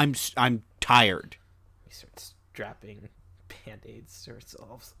 please. I'm tired. We start strapping band-aids to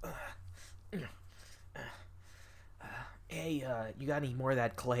ourselves. Hey, you got any more of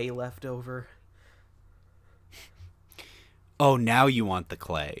that clay left over? Oh, now you want the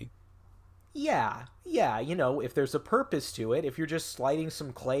clay. Yeah, if there's a purpose to it. If you're just sliding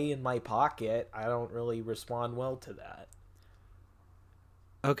some clay in my pocket, I don't really respond well to that.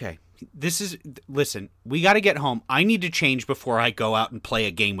 Okay, listen, we gotta get home. I need to change before I go out and play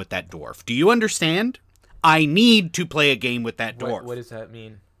a game with that dwarf. Do you understand? I need to play a game with that dwarf. What does that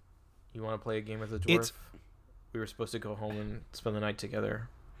mean? You want to play a game with a dwarf? We were supposed to go home and spend the night together.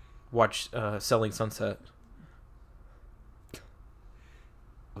 Watch Selling Sunset.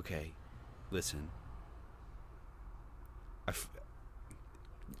 Okay, listen.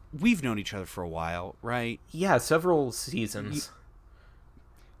 We've known each other for a while, right? Yeah, several seasons.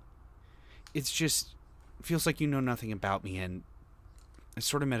 It's just feels like you know nothing about me, and I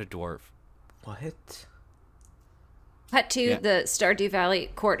sort of met a dwarf. What? Cut to the Stardew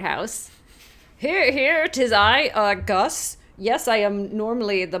Valley courthouse. Here, 'tis I, Gus. Yes, I am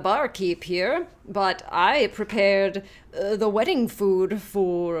normally the barkeep here, but I prepared the wedding food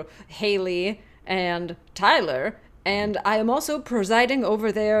for Haley and Tyler, and I am also presiding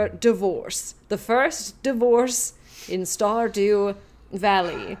over their divorce. The first divorce in Stardew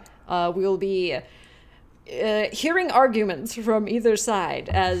Valley. We'll be hearing arguments from either side,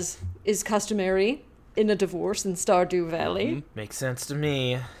 as is customary in a divorce in Stardew Valley. Mm-hmm. Makes sense to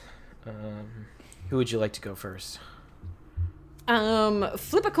me. Who would you like to go first?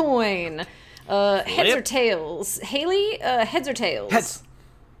 Flip a coin. Heads or tails? Haley, heads or tails? Heads.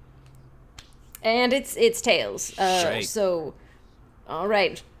 And it's tails. Straight. So, all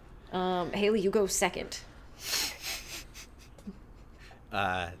right. Haley, you go second.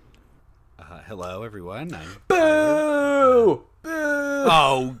 Hello, everyone. I'm Boo!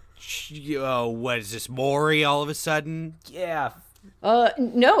 Boo! Oh, what is this, Maury, all of a sudden? Yeah.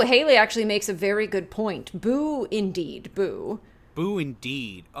 No, Haley actually makes a very good point. Boo, indeed. Boo. Boo,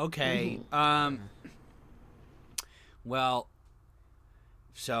 indeed. Okay. Well,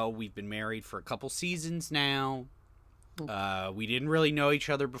 so we've been married for a couple seasons now. We didn't really know each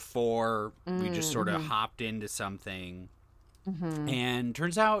other before. We just sort of hopped into something. And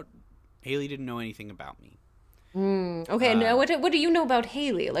turns out Haley didn't know anything about me. Okay, now what do you know about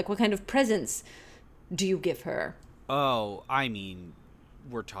Haley? Like, what kind of presents do you give her? Oh, I mean,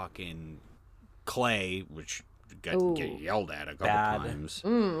 we're talking clay, which get yelled at a couple times.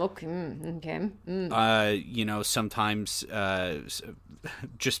 Okay. You know, sometimes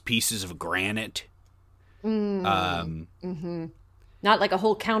just pieces of granite. Not like a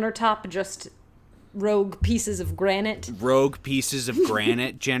whole countertop, just rogue pieces of granite. Rogue pieces of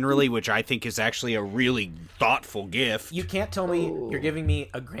granite, generally, which I think is actually a really thoughtful gift. You can't tell me you're giving me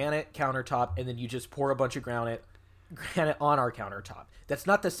a granite countertop and then you just pour a bunch of granite on our countertop. That's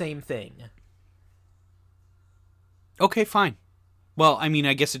not the same thing. Okay, fine. Well, I mean,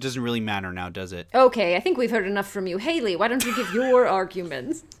 I guess it doesn't really matter now, does it? Okay, I think we've heard enough from you. Haley, why don't you give your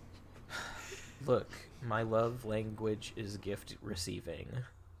arguments? Look, my love language is gift receiving.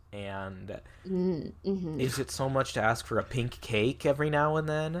 And is it so much to ask for a pink cake every now and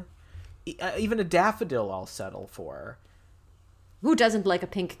then? Even a daffodil I'll settle for. Who doesn't like a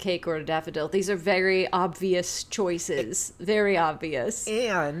pink cake or a daffodil? These are very obvious choices. Very obvious.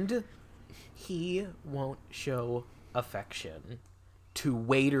 And he won't show affection to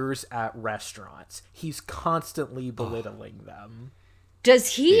waiters at restaurants. He's constantly belittling them.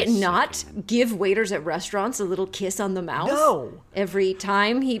 Does he not give waiters at restaurants a little kiss on the mouth? No. Every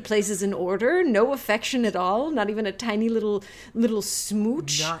time he places an order? No affection at all? Not even a tiny little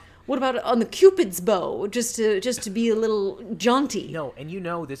smooch? What about on the Cupid's bow? Just to be a little jaunty? No, and you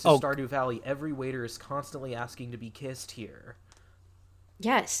know this is Stardew Valley. Every waiter is constantly asking to be kissed here.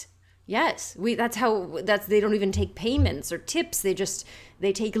 Yes. They don't even take payments or tips.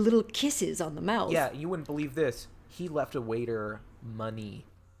 They take little kisses on the mouth. Yeah, you wouldn't believe this. He left a waiter money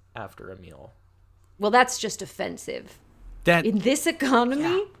after a meal. Well, that's just offensive. In this economy?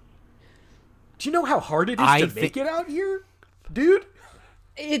 Yeah. Do you know how hard it is to make it out here, dude?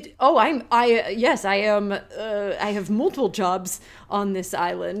 Yes, I am. I have multiple jobs on this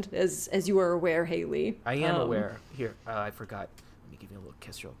island, as you are aware, Haley. I am aware. Here, I forgot. Let me give you a little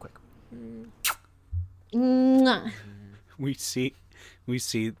kiss real quick. We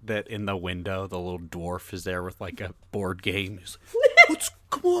see that in the window, the little dwarf is there with like a board game. He's like,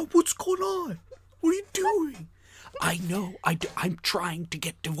 what's going on? What are you doing? I know. I'm trying to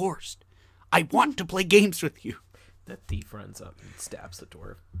get divorced. I want to play games with you. The thief runs up and stabs the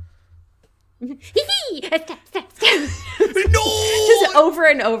dwarf. Stab. No! Just over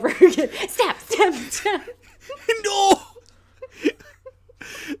and over again. Stab. No!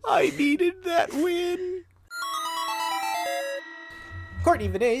 I needed that win. Courtney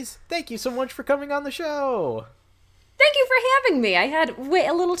Vineys, thank you so much for coming on the show. Thank you for having me. I had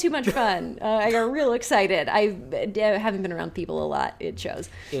a little too much fun. I got real excited. I haven't been around people a lot. It shows.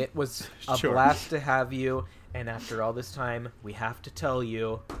 It was a blast to have you. And after all this time, we have to tell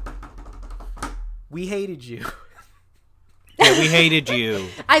you, we hated you. Yeah, we hated you.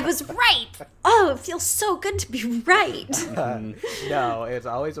 I was right. Oh, it feels so good to be right. No, it's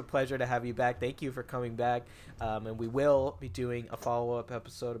always a pleasure to have you back. Thank you for coming back. And we will be doing a follow-up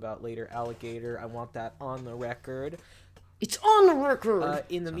episode about Later Alligator. I want that on the record. It's on the record.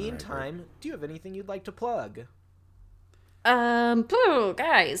 In the meantime, do you have anything you'd like to plug?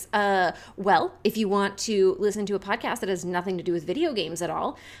 Guys, well, if you want to listen to a podcast that has nothing to do with video games at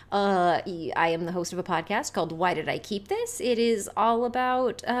all, I am the host of a podcast called Why Did I Keep This? It is all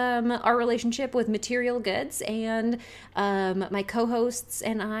about our relationship with material goods, and my co-hosts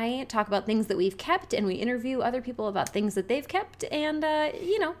and I talk about things that we've kept, and we interview other people about things that they've kept, and,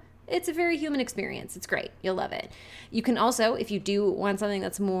 it's a very human experience. It's great. You'll love it. You can also, if you do want something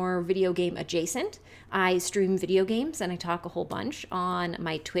that's more video game adjacent, I stream video games and I talk a whole bunch on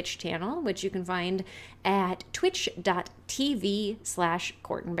my Twitch channel, which you can find at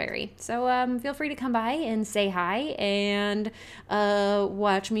twitch.tv/Courtneyberry. So feel free to come by and say hi and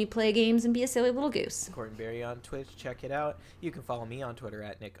watch me play games and be a silly little goose. Courtneyberry on Twitch. Check it out. You can follow me on Twitter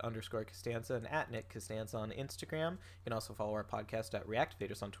at Nick_Costanza and at Nick Costanza on Instagram. You can also follow our podcast at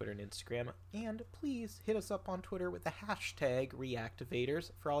Reactivators on Twitter and Instagram. And please hit us up on Twitter with the hashtag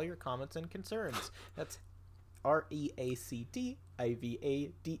Reactivators for all your comments and concerns. That's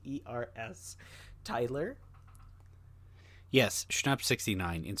REACTIVADERS. Tyler? Yes,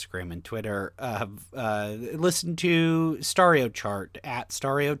 Schnupp69, Instagram and Twitter. Listen to Stardew Chart at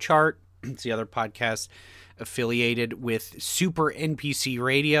Stardew Chart. It's the other podcast affiliated with Super NPC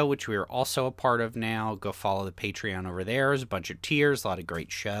Radio, which we are also a part of now. Go follow the Patreon over there. There's a bunch of tiers, a lot of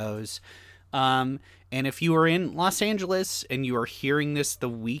great shows. And if you are in Los Angeles and you are hearing this the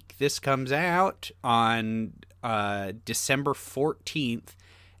week this comes out on December 14th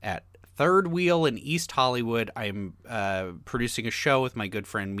at Third Wheel in East Hollywood, I'm producing a show with my good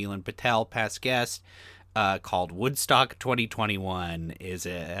friend Milan Patel, past guest, called Woodstock 2021. Is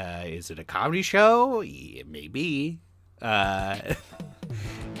it a comedy show? It may be. Got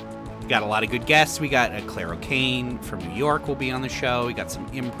a lot of good guests. We got Claire O'Kane from New York will be on the show. We got some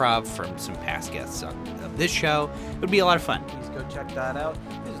improv from some past guests of this show. It would be a lot of fun. Please go check that out.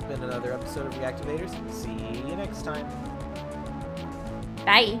 This has been another episode of Reactivators. See you next time.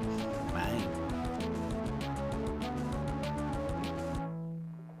 Bye.